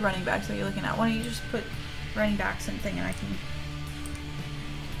what's your running backs that you're looking at? Why don't you just put running backs and thing, and I can.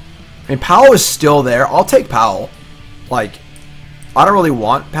 I mean, Powell is still there. I'll take Powell. Like, I don't really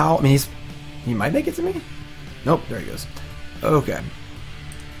want Powell. I mean, he might make it to me. Nope, there he goes. Okay.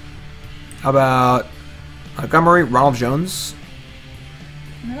 How about Montgomery, Ronald Jones,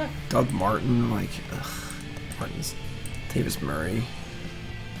 Look. Doug Martin, like, Martin's, Davis Murray.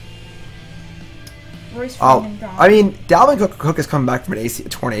 Royce Oh, Freeman gone. I mean, Dalvin Cook has come back from a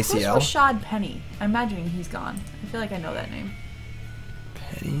torn Who's ACL. Rashad Penny? I'm imagining he's gone. I feel like I know that name.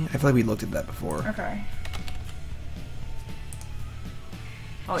 Penny? I feel like we looked at that before. Okay.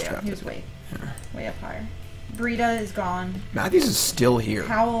 Oh yeah, Strapped he was it. way up higher. Breida is gone. Matthews is still here.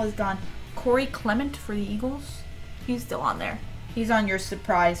 Powell is gone. Corey Clement for the Eagles. He's still on there. He's on your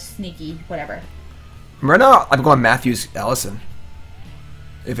surprise, sneaky, whatever. Right now, I'm going Matthews, Allison.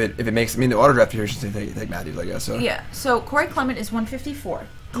 If it makes, I mean, the auto draft here should say take Matthews, I guess. So Yeah. So Corey Clement is 154.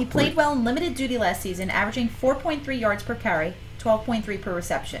 He played well in limited duty last season, averaging 4.3 yards per carry, 12.3 per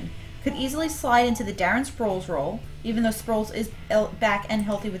reception. Could easily slide into the Darren Sproles role, even though Sproles is back and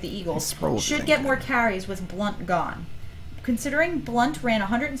healthy with the Eagles. Sproles Should is get more carries with Blunt gone. Considering Blunt ran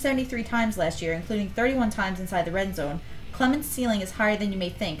 173 times last year, including 31 times inside the red zone, Clement's ceiling is higher than you may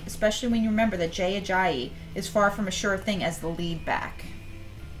think, especially when you remember that Jay Ajayi is far from a sure thing as the lead back.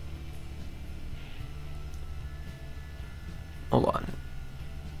 hold on.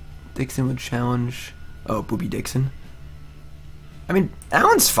 Dixon would challenge. Oh, Booby Dixon. I mean,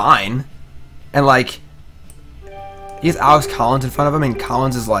 Allen's fine, and like he has Alex Collins in front of him, and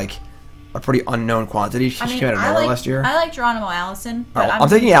Collins is like a pretty unknown quantity. She came out of nowhere last year. I like Geronimo Allison. All right, I'm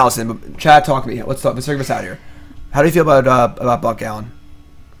taking Allison, but Chad, talk to me. Let's figure this out here. How do you feel about Buck Allen?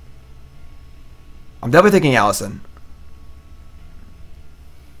 I'm definitely taking Allison.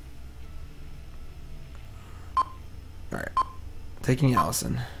 All right, taking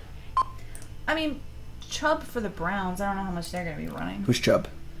Allison. I mean, Chubb for the Browns. I don't know how much they're going to be running. Who's Chubb?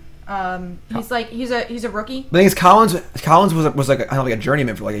 He's a rookie. The thing is, Collins was like kind of like a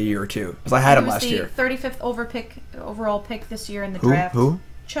journeyman for like a year or two, because I had him last year. He was the 35th overall pick this year in the draft. Who?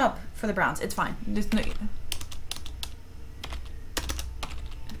 Chubb for the Browns. It's fine.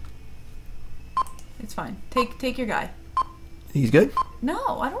 It's fine. Take your guy. He's good.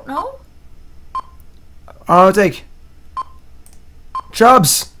 No, I don't know. I'll take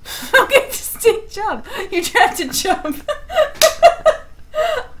Chubbs. Okay, just take Chubb. You drafted Chubb.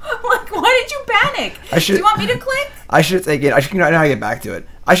 Like, why did you panic? Do you want me to click? I should have taken. I know how to get back to it.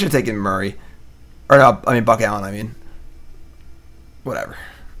 I should have taken Murray, or no, I mean Buck Allen. I mean, whatever.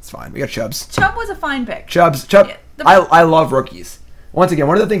 It's fine. We got Chubbs. Chubb was a fine pick. Chubb. Yeah, I love rookies. Once again,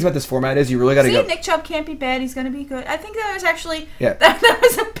 one of the things about this format is you really got to go. Nick Chubb can't be bad. He's going to be good. I think that was actually that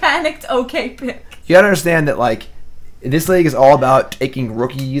was a panicked okay pick. You got to understand that like this league is all about taking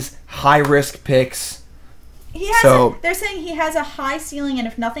rookies, high risk picks. They're saying he has a high ceiling, and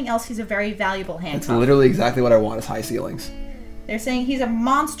if nothing else, he's a very valuable handcuff. That's literally exactly what I want is high ceilings. They're saying he's a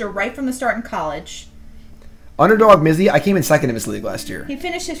monster right from the start in college. Underdog Mizzy, I came in second in this league last year. He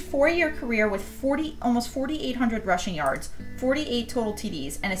finished his 4-year career with almost 4,800 rushing yards, 48 total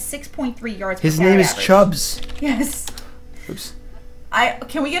TDs, and a 6.3 yards per carry His name is average. Chubbs. Yes. Oops.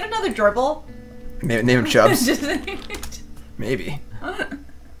 Can we get another dribble? Name him Chubbs. Maybe.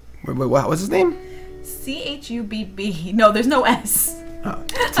 Wait, what's his name? CHUBB. No, there's no S. Oh,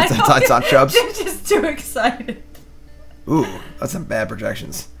 it's not Chubbs. I'm just too excited. Ooh, that's some bad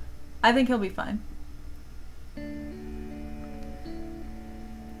projections. I think he'll be fine.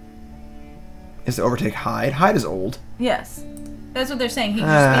 Is to overtake Hyde. Hyde is old. Yes. That's what they're saying. He can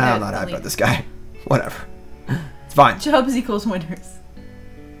just be there. I'm not happy about this guy. Whatever. It's fine. Chubbs equals winners.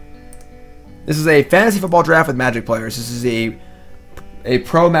 This is a fantasy football draft with Magic players. This is a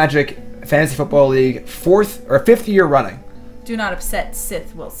pro Magic fantasy football league, fifth year running. Do not upset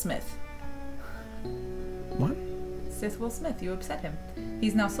Sith Will Smith. What? Sith Will Smith. You upset him.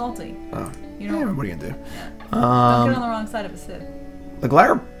 He's now salty. Oh. You know. Yeah, what are you gonna do? Yeah. Don't get on the wrong side of a Sith.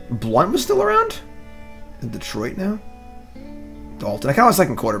 LeGlaire Blunt was still around? In Detroit now? Dalton. I kind of was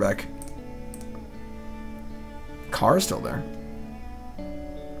second quarterback. Carr is still there.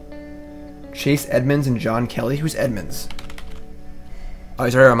 Chase Edmonds and John Kelly. Who's Edmonds? Oh,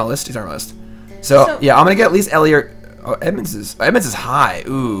 he's already on my list. So yeah, I'm gonna get at least Elliott. Oh, Edmonds is high.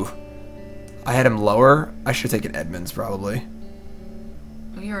 Ooh, I had him lower. I should have taken Edmonds probably.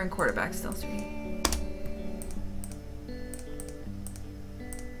 You're in quarterback still, sweetie.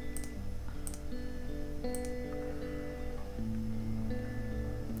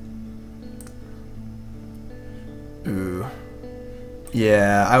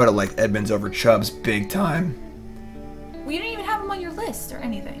 Yeah, I would have liked Edmonds over Chubbs big time. Well, you didn't even have him on your list or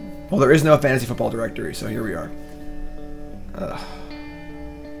anything. Well, there is no fantasy football directory, so here we are. Ugh.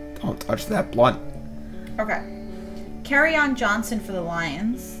 Don't touch that blunt. Okay. Kerryon Johnson for the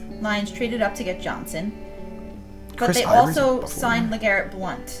Lions. Lions traded up to get Johnson. But Chris they Ivory's also before. signed LeGarrette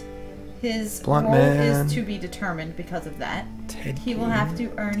Blount. His Blunt role man. is to be determined because of that. Ted He will Ginn, have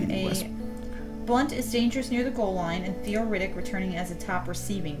to earn Ginn a... West- Blunt is dangerous near the goal line, and Theo Riddick returning as a top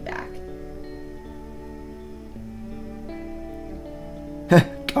receiving back.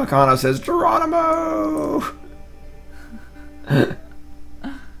 Calcano says Geronimo.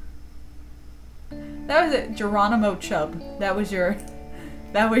 That was it, Geronimo Chubb. That was your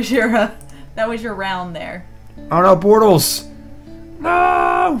round there. Oh no, Bortles.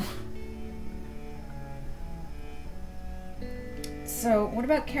 No. So, what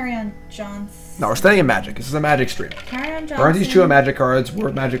about Kerryon Johnson? No, we're staying in Magic. This is a Magic stream. Kerryon Johnson. Burnsy's chewing Magic cards.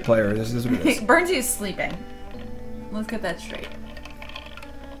 We're Magic players. This is what it is. Burnsy is sleeping. Let's get that straight.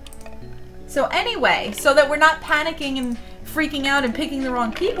 So anyway, so that we're not panicking and freaking out and picking the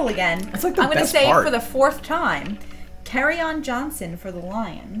wrong people again, That's like the I'm going to best say part. for the 4th time, Kerryon Johnson for the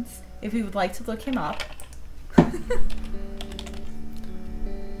Lions, if you would like to look him up.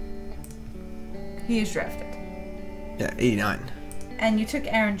 He is drafted. Yeah, 89. And you took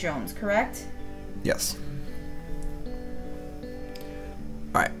Aaron Jones, correct? Yes.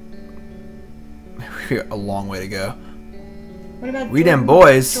 All right. We got a long way to go. What about We them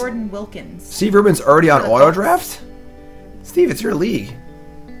boys. Jordan Wilkins? Steve Rubin's already on For the auto Colts. draft? Steve, it's your league.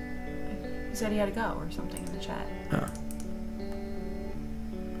 He said he had to go or something in the chat. Oh.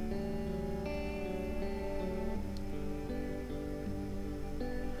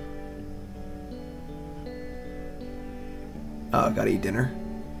 Oh, gotta eat dinner.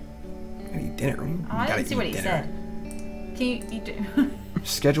 Gotta eat dinner. Oh, I Gotta didn't see what he eat said. dinner. Can you eat dinner?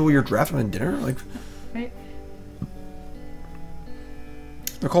 Schedule your draft on dinner? Like, Right?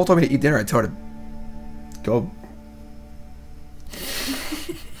 Nicole told me to eat dinner. I told her to go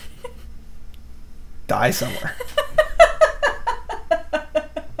die somewhere.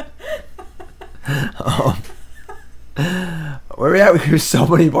 Where are we at? We have so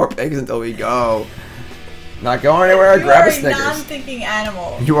many more pigs until we go. Not going anywhere. You Grab are a a Snickers. non-thinking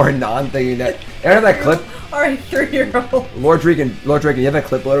animal. You are non-thinking that. And that clip, Or a 3-year-old. Lord Draken, you have that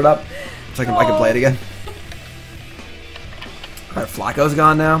clip loaded up, so I can play it again. All right, Flacco's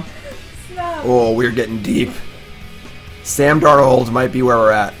gone now. Stop. Oh, we're getting deep. Sam Darnold might be where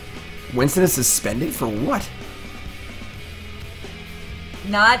we're at. Winston is suspended for what?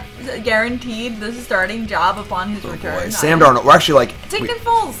 Not guaranteed the starting job upon his return. Boy, Sam Darnold. We're actually like. Tinkin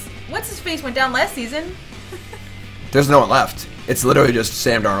Foles. What's his face went down last season? There's no one left. It's literally just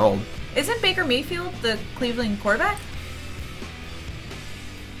Sam Darnold. Isn't Baker Mayfield the Cleveland quarterback?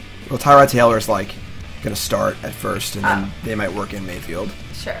 Well, Tyrod Taylor's like gonna start at first, and then Oh. they might work in Mayfield.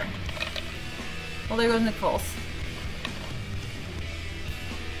 Sure. Well, there goes Nick Foles.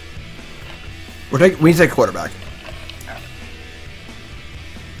 We need to take a quarterback.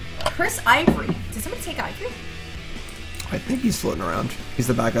 Chris Ivory. Did somebody take Ivory? I think he's floating around. He's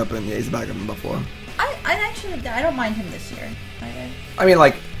the backup, and he's the backup in Buffalo. I don't mind him this year. I mean,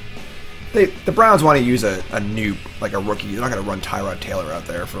 like, the Browns want to use a new, like a rookie. They're not going to run Tyrod Taylor out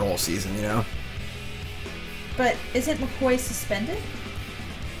there for the whole season, you know? But isn't McCoy suspended?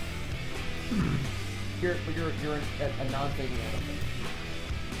 You're a non-thinking animal.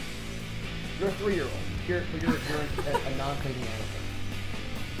 You're a 3-year-old. You're a non-thinking animal.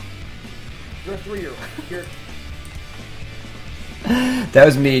 You're a 3-year-old. That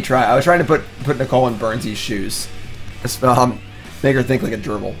was me I was trying to put Nicole in Burnsy's shoes. Make her think like a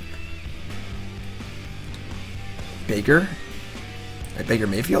gerbil. Baker? Baker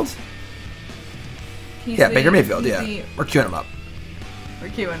Mayfield? Baker Mayfield, yeah. We're queuing him up. We're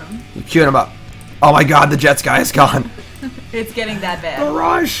queuing him. We're queuing him up. Oh my god, the Jets guy is gone. It's getting that bad. The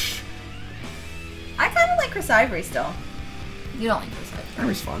rush! I kind of like Chris Ivory still. You don't like Chris Ivory.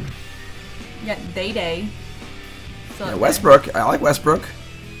 Ivory's fun. You got Day. Yeah, Westbrook. I like Westbrook.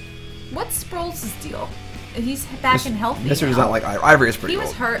 What's Sproles' deal? He's back and healthy. Mr. does now. not like Ivory. Ivory is pretty He was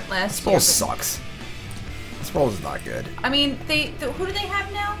old. hurt last year. Sproles sucks. Sproles is not good. I mean, who do they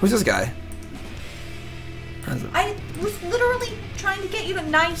have now? Who's this guy? I was literally trying to get you to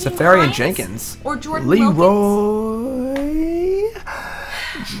 19 Safarian Hines Jenkins. or Jordan Wilkins. Leroy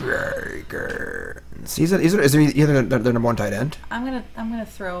Jenkins. Is he either the number 1 tight end? I'm gonna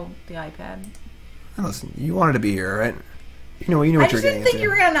throw the iPad. Now listen, you wanted to be here, right? You know I what just you're didn't getting think into. you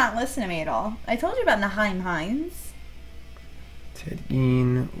were gonna not listen to me at all. I told you about Naheem Hines. Ted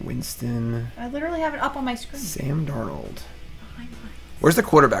Ginn, Winston, I literally have it up on my screen. Sam Darnold. Where's the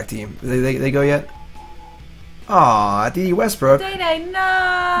quarterback team? They go yet? Aw, D.D. Westbrook. Day-Day, no!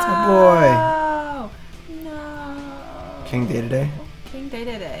 That's my boy. No. King Day-to-Day. King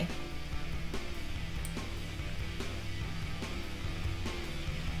Day-to-Day.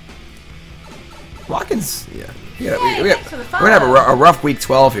 Watkins, yeah. We're We're gonna have a rough week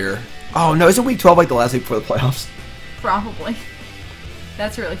 12 here. Oh no, isn't week 12 like the last week before the playoffs? Probably.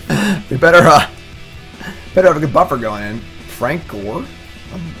 That's really funny. They better have a good buffer going in. Frank Gore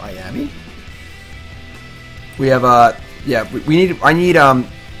from Miami. We have I need I'm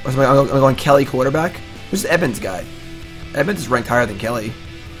going Kelly quarterback. Who's the Evans guy? Evans is ranked higher than Kelly.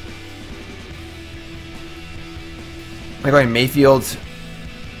 Am I going Mayfield,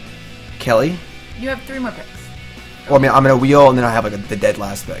 Kelly? You have 3 more picks. Well, I mean, I'm gonna wheel, and then I have like the dead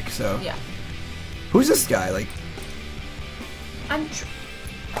last pick. So yeah. Who's this guy? Like,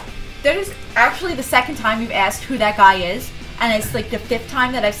 that is actually the second time you've asked who that guy is, and it's like the 5th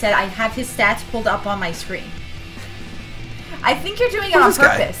time that I've said I have his stats pulled up on my screen. I think you're doing it on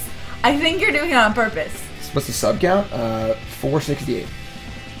purpose. I think you're doing it on purpose. What's the sub count? 468.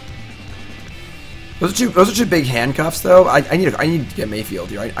 Those are two big handcuffs, though. I need to get Mayfield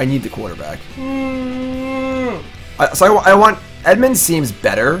here. I need the quarterback. So I want Edmonds seems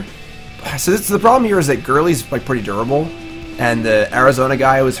better. So the problem here is that Gurley's like pretty durable, and the Arizona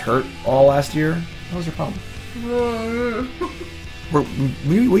guy was hurt all last year. What was your problem?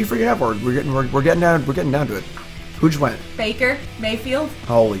 we figured out. We're getting down to it. Who just went? Baker Mayfield.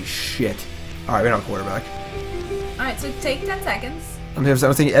 Holy shit! All right, we don't have a quarterback. All right, so take 10 seconds. I'm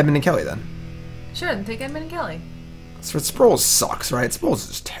thinking Edmund and Kelly then. Sure, then take Edmund and Kelly. So Sproles sucks, right? Sproles is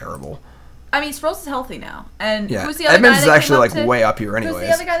just terrible. I mean, Sproles is healthy now. And yeah. who's the other Edmonds guy is that actually came up like way up here anyways. Who's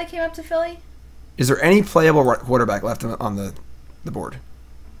the other guy that came up to Philly? Is there any playable quarterback left on the board?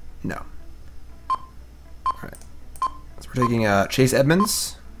 No. All right. So we're taking Chase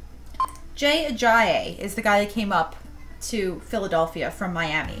Edmonds. Jay Ajayi is the guy that came up to Philadelphia from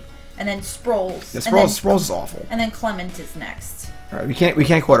Miami. And then Sproles. Yeah, Sproles is awful. And then Clement is next. All right, we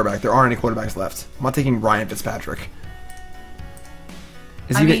can't quarterback. There aren't any quarterbacks left. I'm not taking Ryan Fitzpatrick.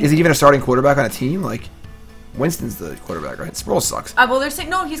 Is he even a starting quarterback on a team? Like, Winston's the quarterback, right? Sproles sucks. Well, they're saying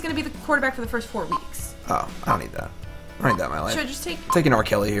no. He's going to be the quarterback for the first 4 weeks. Oh, I don't need that. I don't need that in my life. Sure, just take. I'm taking R.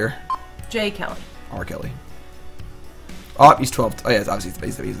 Kelly here. Jay Kelly. R. Kelly. Oh, he's 12. Oh yeah, it's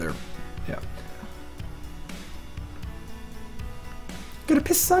obviously he's there. Yeah. Gonna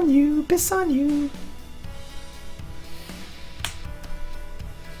piss on you. Piss on you.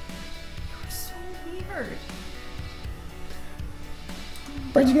 So weird.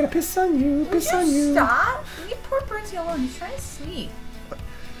 Burns, gonna piss on you. Piss on you. Stop. Leave poor Burnsy alone. He's trying to sleep.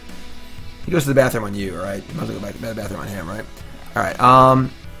 He goes to the bathroom on you, right? You might as well go back to the bathroom on him, right? All right.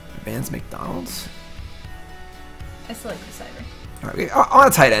 Vance McDonald's. I still like Chris Ivory. All right, I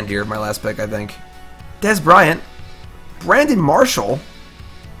want a tight end here. My last pick, I think. Des Bryant, Brandon Marshall.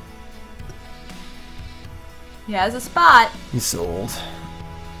 He has a spot. He's sold.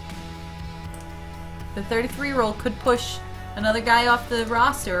 The 33-year-old could push another guy off the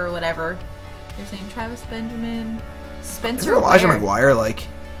roster or whatever. They're saying Travis Benjamin, Spencer. Is Elijah Ware. McGuire like?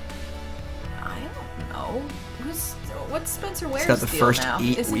 I don't know. What's Spencer Ware's He's got the deal first now?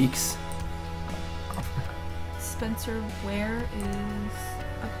 8 weeks. Spencer Ware is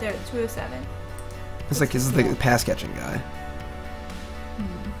up there at 207. This is the pass catching guy.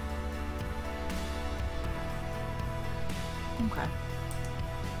 Okay.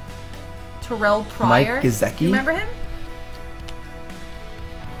 Terrell Pryor. Mike Gesicki? You remember him?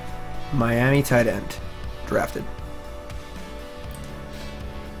 Miami tight end, drafted.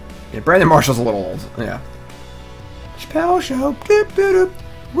 Yeah, Brandon Marshall's a little old. Yeah. Chappelle Show. Doop, doop, doop.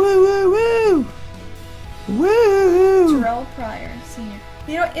 Woo, woo, woo. Woo. Terrell Pryor, senior.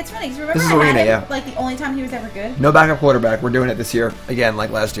 You know, it's funny because remember This is I had Arena, him, yeah. like the only time he was ever good. No backup quarterback. We're doing it this year again, like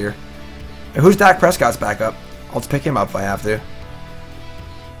last year. And who's Dak Prescott's backup? I'll just pick him up if I have to.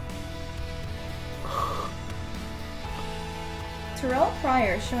 Terrell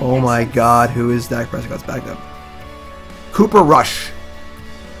Pryor showing. Oh my God, who is Dak Prescott's backup? Cooper Rush.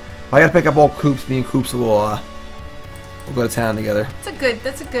 I gotta pick up all Coops. Me and Coops will go to town together.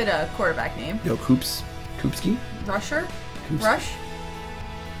 That's a good quarterback name. Yo, Coops. Koopski? Rusher? Coops. Rush?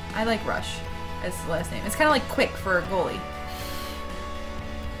 I like Rush as the last name. It's kind of like quick for a goalie.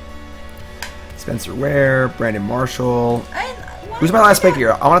 Spencer Ware, Brandon Marshall. Who's Who's my last pick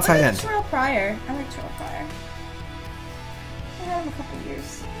here? I want a tight end. Terrell Pryor. I like Terrell Pryor. I had him a couple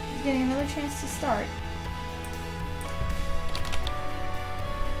years. He's getting another chance to start.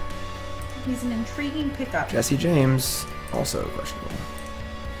 He's an intriguing pickup. Jesse James, also questionable.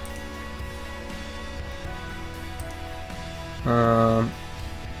 Who are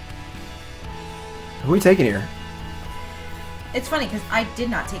we taking here? It's funny because I did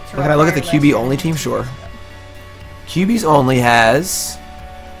not take Terrell. Can I look at the Pryor last QB year. only team? Sure. QB's only has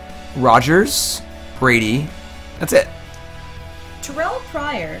Rodgers, Brady. That's it. Terrell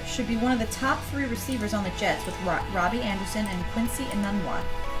Pryor should be one of the top 3 receivers on the Jets with Robbie Anderson and Quincy Enunwa.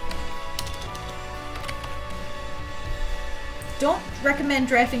 Don't recommend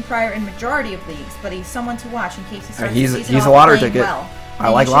drafting Pryor in majority of leagues, but he's someone to watch in case he starts the season he's off a lottery playing ticket. well. I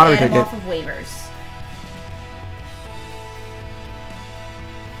like you should lottery add him ticket. off of waivers.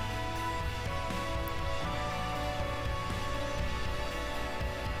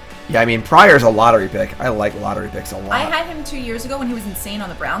 Yeah, I mean, Pryor's a lottery pick. I like lottery picks a lot. I had him 2 years ago when he was insane on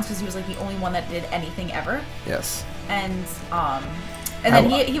the Browns because he was like the only one that did anything ever. Yes. And then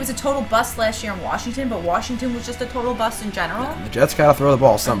he was a total bust last year in Washington, but Washington was just a total bust in general. Yeah, the Jets gotta throw the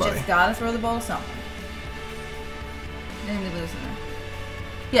ball to somebody. The Jets gotta throw the ball to someone. And we lose him.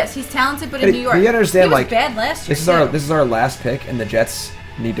 Yes, he's talented, but in New York, you understand, he was like, bad last year. This is our last pick, and the Jets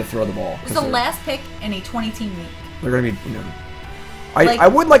need to throw the ball. It was the last pick in a 20-team league. They're gonna be, I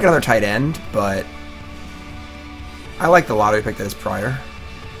would like another tight end, but I like the lottery pick that is Pryor.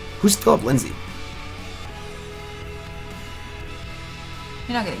 Who's Philip Lindsay?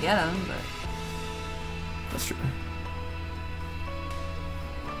 You're not gonna get him, but That's true.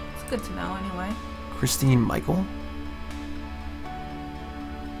 it's good to know anyway. Christine Michael?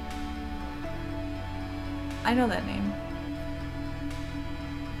 I know that name.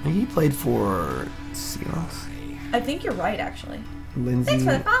 I think he played for Seahawks. I think you're right, actually. Lindsay. Thanks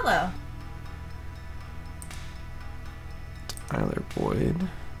for the follow. Tyler Boyd.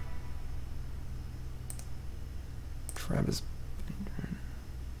 Travis.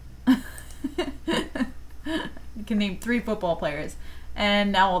 You can name 3 football players,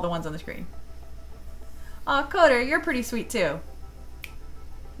 and now all the ones on the screen. Aw, Coder, you're pretty sweet too.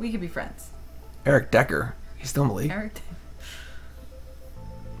 We could be friends. Eric Decker. He's still in the league. Eric.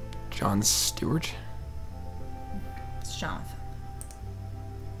 John Stewart. It's Jonathan.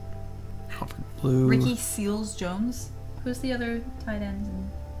 Alfred Blue. Ricky Seals-Jones. Who's the other tight ends?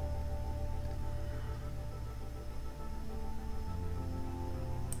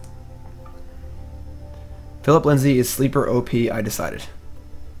 Philip Lindsay is sleeper OP. I decided.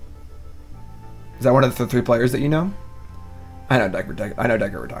 Is that one of the 3 players that you know? I know Decker. I know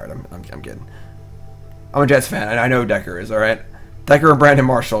Decker retired. I'm kidding. I'm a Jets fan, and I know Decker is, all right? Decker and Brandon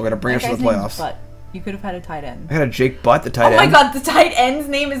Marshall are going to bring us to the playoffs. Butt. You could have had a tight end. I had a Jake Butt, the tight end. Oh my god, the tight end's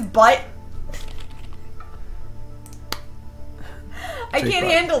name is Butt. I can't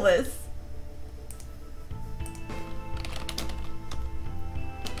handle this.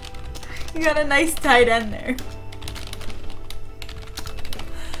 You got a nice tight end there.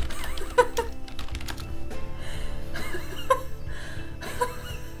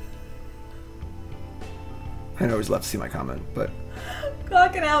 I know he's left to see my comment, but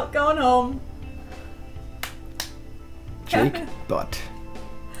Clocking out, going home. Jake Butt.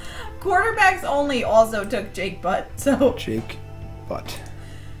 Quarterbacks only also took Jake Butt, so Jake Butt.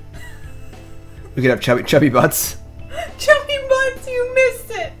 We could have chubby butts. Chubby Butts, you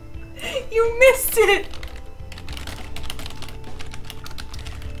missed it. You missed it.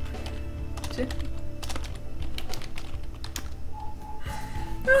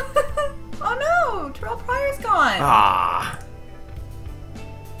 Oh no, Terrell Pryor's gone. Ah.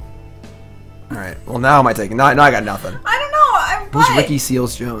 All right. Well, now am I taking? No, I got nothing. I don't know. I'm Who's Butt. Ricky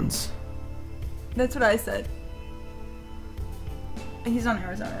Seals-Jones? That's what I said. He's on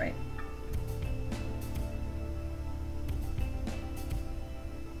Arizona, right?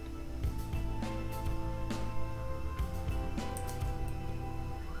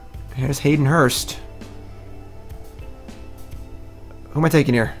 Here's Hayden Hurst. Who am I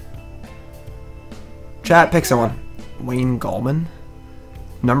taking here? Chat, pick someone. Wayne Gallman.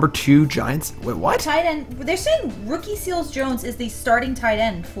 Number 2 Giants. Wait, what? Tight end. They're saying Rookie Seals-Jones is the starting tight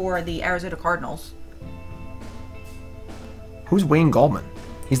end for the Arizona Cardinals. Who's Wayne Gallman?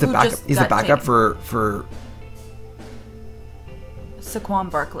 He's the Who backup. just He's the got backup taken. for. Saquon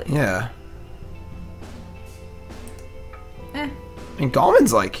Barkley. Yeah. Eh. I mean,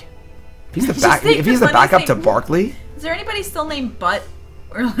 Gallman's like. If he's the Just back. think If the he's the funniest backup to thing- Barkley. Is there anybody still named Butt?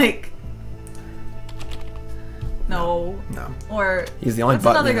 Or like... No. No. Or... He's the only what's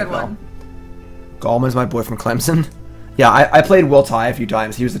Butt in another the good NFL. one? Gallman's my boy from Clemson. Yeah, I played Will Tye a few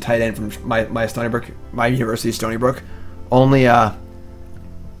times. He was the tight end from my Stony Brook, my university, Stony Brook. Only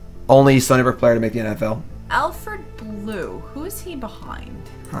Stony Brook player to make the NFL. Alfred Blue. Who is he behind?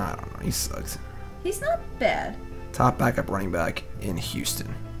 I don't know. He sucks. He's not bad. Top backup running back in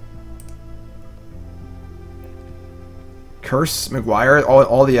Houston. Curse, McGuire,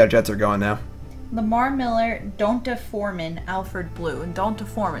 all the Jets are going now. Lamar Miller, Donta Foreman, Alfred Blue, and Donta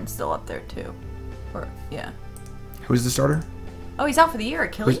Foreman's still up there too. Or yeah. Who's the starter? Oh, he's out for the year.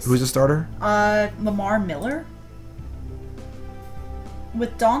 Achilles. Who's the starter? Lamar Miller.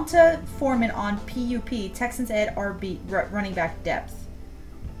 With Donta Foreman on PUP, Texans add RB running back depth.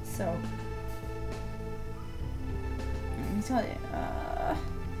 So, let me tell you.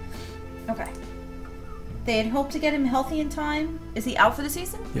 Okay. They had hoped to get him healthy in time. Is he out for the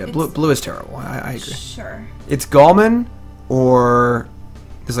season? Yeah, Blue is terrible. I agree. Sure. It's Gallman or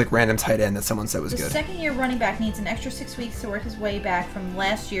there's like random tight end that someone said was The good. second-year running back needs an extra 6 weeks to work his way back from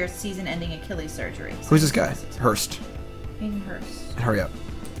last year's season-ending Achilles surgery. So Who's this guy? Hurst. Hayden Hurst. Hurry up.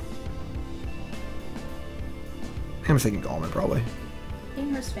 I'm thinking Gallman probably.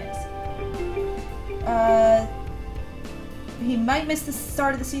 Hayden Hurst fantasy. He might miss the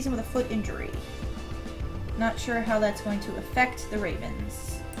start of the season with a foot injury. Not sure how that's going to affect the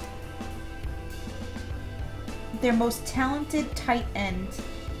Ravens. Their most talented tight end,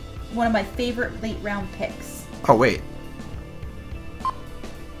 one of my favorite late round picks. Oh wait.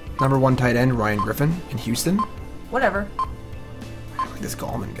 Number 1 tight end Ryan Griffin in Houston. Whatever. I like this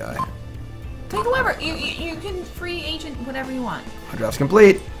Gallman guy. Take whoever. You can free agent whatever you want. My draft's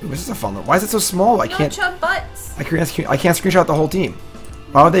complete. Ooh, this is a fun one. Why is it so small? I can't. No chub butts. I can't screenshot the whole team.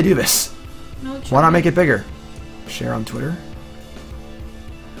 Why would they do this? No chub. Why not make it bigger? Share on Twitter.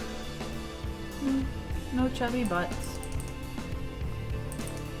 No chubby butts.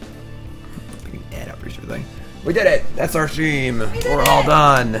 We can add up everything. We did it. That's our team. We're it. all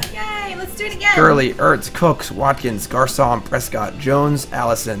done. Yay! Let's do it again. Gurley, Ertz, Cooks, Watkins, Garcon, Prescott, Jones,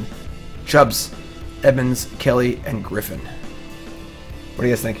 Allison, Chubbs, Edmonds, Kelly, and Griffin. What do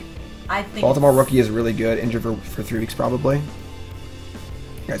you guys think? I think Baltimore rookie is really good. Injured for 3 weeks probably. You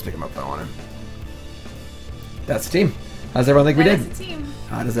guys pick him up if I want him. That's the team. How does everyone think we did? That's the team.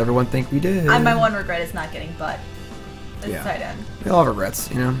 How does everyone think we did? My one regret is not getting Butt. That's Yeah. tight end. We all have regrets,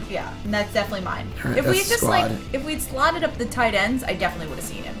 you know? Yeah, and that's definitely mine. All right, If we that's just squad. if we'd slotted up the tight ends, I definitely would have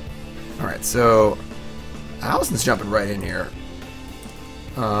seen him. Alright, so Allison's jumping right in here.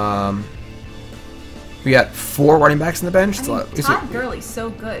 We got 4 running backs in the bench. I mean, Todd Gurley's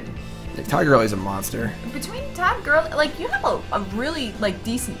so good. Todd Gurley's a monster. Between Todd Gurley, like, you have a really, like,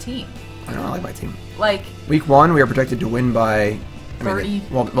 decent team. I know, I like my team. Like, Week 1, we are projected to win by... 30.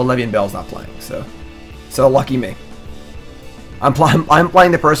 Well, Le'Veon Bell's not playing, so lucky me. I'm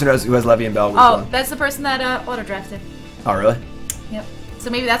playing the person who has Le'Veon Bell. Week 1. That's the person that auto drafted. Oh, really? Yep. So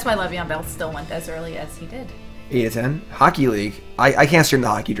maybe that's why Le'Veon Bell still went as early as he did. 8 to 10. Hockey League. I can't stream the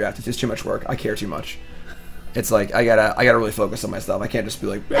hockey draft. It's just too much work. I care too much. It's like I gotta really focus on my stuff. I can't just be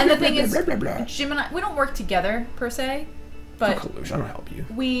like. And the thing is, Jim and I, we don't work together per se, but collusion. I don't help you.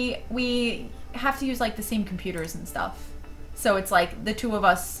 We have to use like the same computers and stuff. So it's like the two of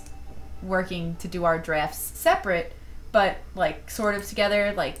us working to do our drafts separate, but like sort of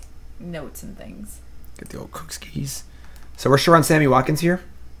together, like notes and things. Get the old Cook's keys. So we're sure on Sammy Watkins here.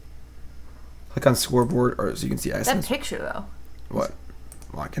 Click on scoreboard, or so you can see. That picture though. What?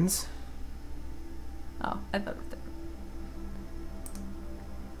 Watkins? Oh, I thought it was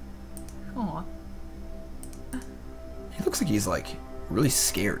there. Aw. He looks like he's like really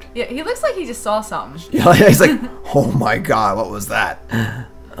scared. Yeah, he looks like he just saw something. Yeah, he's like, oh my god, what was that?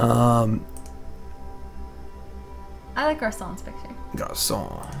 I like Garcon's picture.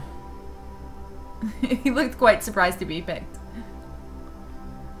 Garcon. He looked quite surprised to be picked.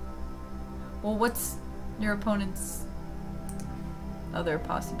 Well, what's your opponent's other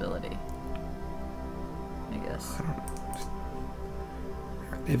possibility? I guess.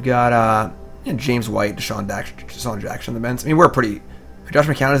 They've got James White, Deshaun Jackson on the bench. I mean, we're pretty. Josh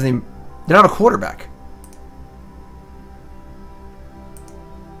McCown isn't even. They don't have a quarterback.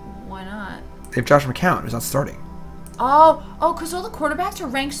 Why not? They have Josh McCown, who's not starting. Oh, because all the quarterbacks are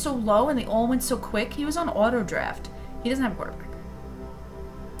ranked so low and they all went so quick. He was on auto draft. He doesn't have a quarterback.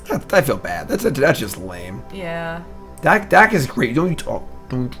 I feel bad. That's just lame. Yeah. Dak is great. Don't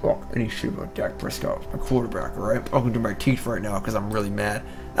talk any shit about Dak Prescott, my quarterback. All right, I'm talking to my teeth right now because I'm really mad.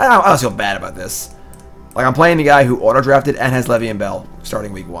 I don't feel bad about this. Like, I'm playing the guy who auto drafted and has Le'Veon Bell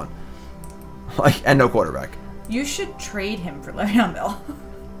starting week 1. Like, and no quarterback. You should trade him for Le'Veon Bell.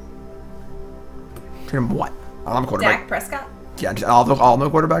 Trade him what? I'm a quarterback. Dak Prescott. Yeah, I'll no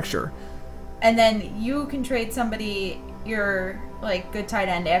quarterback, sure. And then you can trade somebody your like good tight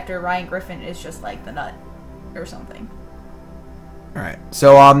end after Ryan Griffin is just like the nut or something. All right,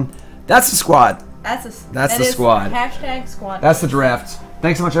 so that's the squad. That's the squad. Hashtag squad. That's the draft.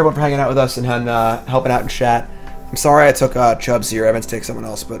 Thanks so much everyone for hanging out with us and helping out in chat. I'm sorry I took Chubbs here. I meant to take someone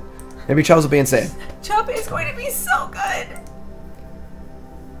else, but Maybe Chubbs will be insane. Chubb is going to be so good.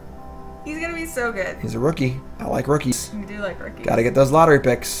 He's going to be so good. He's a rookie. I like rookies. You do like rookies. Got to get those lottery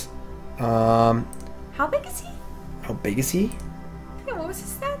picks. How big is he? How big is he? Yeah, what was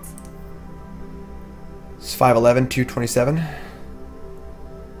his stats? He's 5'11", 227.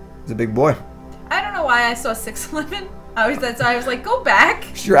 He's a big boy. I don't know why I saw 6'11". I was like, go back.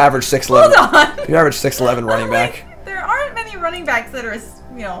 It's your average 6'11". Hold on. Your average 6'11" running back. There aren't many running backs that are,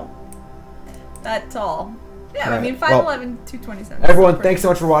 that tall. Yeah, Right. I mean, 5'11", Well, 227. Everyone, thanks so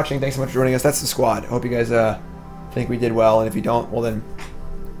much for watching. Thanks so much for joining us. That's the squad. I hope you guys think we did well. And if you don't, well then...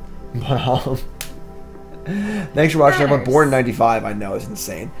 Thanks for watching, everyone. Born in 95, I know, it's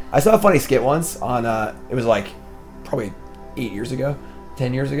insane. I saw a funny skit once on, it was like, probably 8 years ago,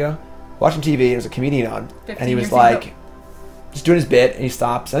 10 years ago. Watching TV, there was a comedian on, and he was like, just doing his bit, and he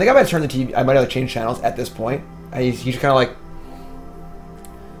stops. I think I might have turned the TV, I might have changed channels at this point. And he's just kind of like...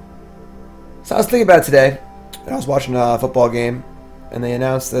 So I was thinking about it today, and I was watching a football game, and they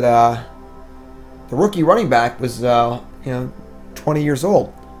announced that the rookie running back was, 20 years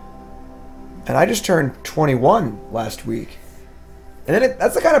old. And I just turned 21 last week. And then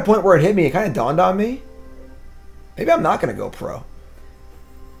that's the kind of point where it hit me. It kind of dawned on me. Maybe I'm not going to go pro.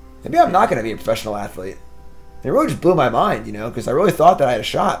 Maybe I'm not going to be a professional athlete. It really just blew my mind, because I really thought that I had a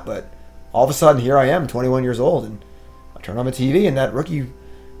shot. But all of a sudden, here I am, 21 years old. And I turn on the TV, and that rookie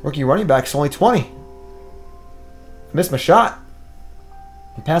running back's only 20. I missed my shot.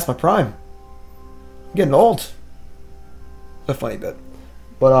 I'm past my prime. I'm getting old. It's a funny bit.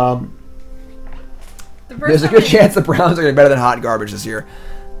 But, there's a good chance the Browns are going to be better than hot garbage this year.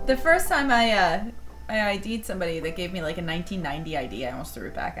 The first time I ID'd somebody that gave me like a 1990 ID, I almost threw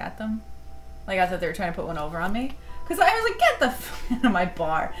it back at them. Like I thought they were trying to put one over on me. Because I was like, get the f out of my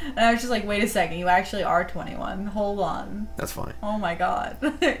bar. And I was just like, wait a second, you actually are 21. Hold on. That's funny. Oh my god.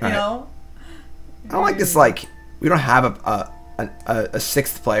 you know? I don't like this, like, we don't have a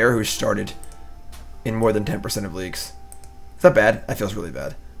sixth player who started in more than 10% of leagues. Is that bad? That feels really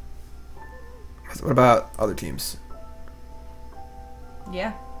bad. What about other teams?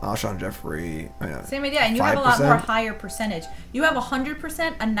 Yeah. Alshon Jeffrey. Same idea, and you 5%? Have a lot more higher percentage. You have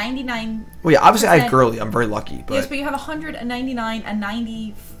 100%, a 99. Well, yeah, obviously I have Gurley. I'm very lucky, but yes, but you have 100, a 99, a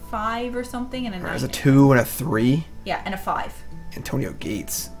 95 or something, and a 9. There's a 2 and a 3. Yeah, and a 5. Antonio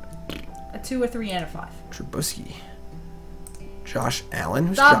Gates. A 2, a 3, and a 5. Trubisky. Josh Allen.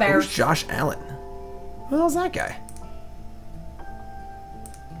 Who's Josh Allen? Who the hell's that guy?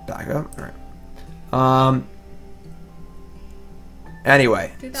 Back up. All right.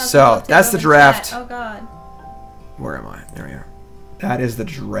 Anyway, so that's the draft. Oh god. Where am I? There we are. That is the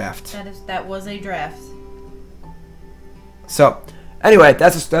draft. That was a draft. So, anyway,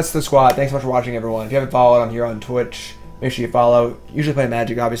 that's the squad. Thanks so much for watching, everyone. If you haven't followed on here on Twitch, make sure you follow. Usually play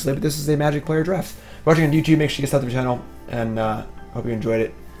Magic, obviously, but this is a Magic player draft. If you're watching on YouTube, make sure you sub to the channel, and hope you enjoyed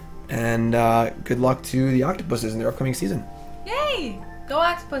it. And good luck to the Octopuses in their upcoming season. Yay! Go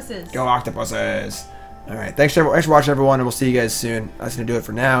Octopuses! Go Octopuses! Alright, thanks for watching, everyone, and we'll see you guys soon. That's going to do it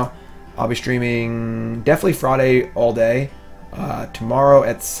for now. I'll be streaming definitely Friday all day. Tomorrow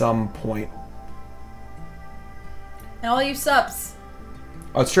at some point. And all you subs.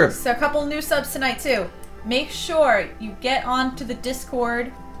 Oh, it's true. So a couple new subs tonight, too. Make sure you get onto the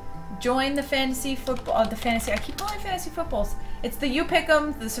Discord. Join the fantasy football. I keep calling it fantasy footballs. It's the You Pick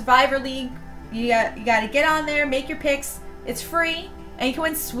 'em, the Survivor League. You got to get on there, make your picks. It's free, and you can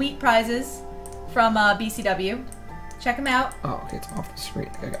win sweet prizes from BCW. Check them out. Oh, okay, it's off the screen.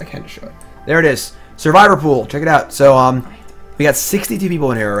 I can't just show it. There it is. Survivor Pool. Check it out. So, we got 62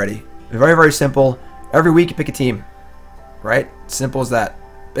 people in here already. Very, very simple. Every week you pick a team. Right? Simple as that.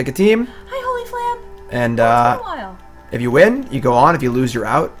 Pick a team. Hi, Holy Flam. And, it's been a while. If you win, you go on. If you lose, you're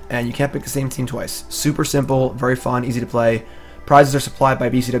out. And you can't pick the same team twice. Super simple. Very fun. Easy to play. Prizes are supplied by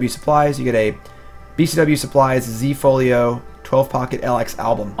BCW Supplies. You get a BCW Supplies Z Folio 12 Pocket LX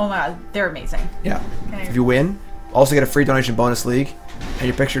album. Oh my god, they're amazing. Yeah. If you win, also get a free donation bonus league, and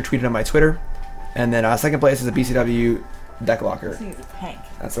your picture tweeted on my Twitter. And then second place is a BCW deck locker. This thing is a tank.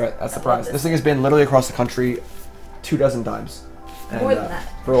 That's right. That's the prize. This thing has been literally across the country 24 times. And, more than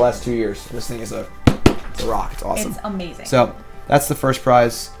that. For the last 2 years. And this thing is it's a rock. It's awesome. It's amazing. So that's the first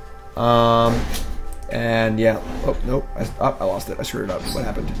prize. And yeah. Oh nope. I lost it. I screwed it up. What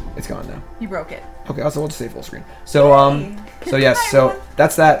happened? It's gone now. You broke it. Okay, also we'll just stay full screen. So so yes, so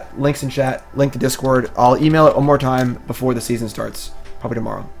that's that. Links in chat, link to Discord. I'll email it one more time before the season starts, probably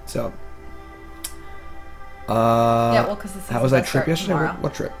tomorrow. So yeah, well, because how was that trip yesterday?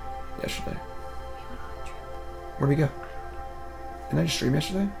 What trip? Yesterday. Where'd we go? Didn't I just stream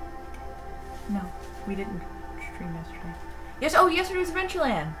yesterday? No, we didn't stream yesterday. Yes. Oh, yesterday was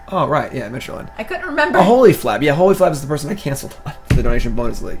Adventureland. Oh, right. Yeah, Adventureland. I couldn't remember. Oh, Holy Flab. Yeah, Holy Flab is the person I canceled on for the donation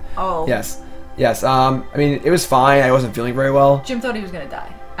bonus league. Oh. Yes. Yes. I mean, it was fine. I wasn't feeling very well. Jim thought he was gonna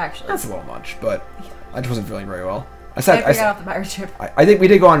die. Actually. That's a little much, but I just wasn't feeling very well. I got off the pirate ship. I think we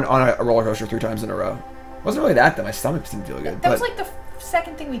did go on a roller coaster 3 times in a row. It wasn't really that my stomach didn't feel good. That was like the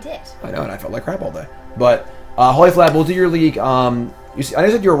second thing we did. I know, and I felt like crap all day. But Holy Flab, we'll do your league. I know you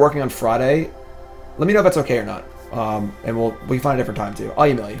said you were working on Friday. Let me know if that's okay or not. And we can find a different time too. I'll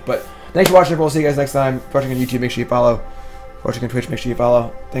email you. But thanks for watching. We'll see you guys next time. If you're watching on YouTube, make sure you follow. If you're watching on Twitch, make sure you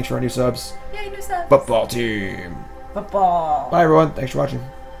follow. Thanks for our new subs. Yay, new subs. Football team. Football. Bye everyone. Thanks for watching.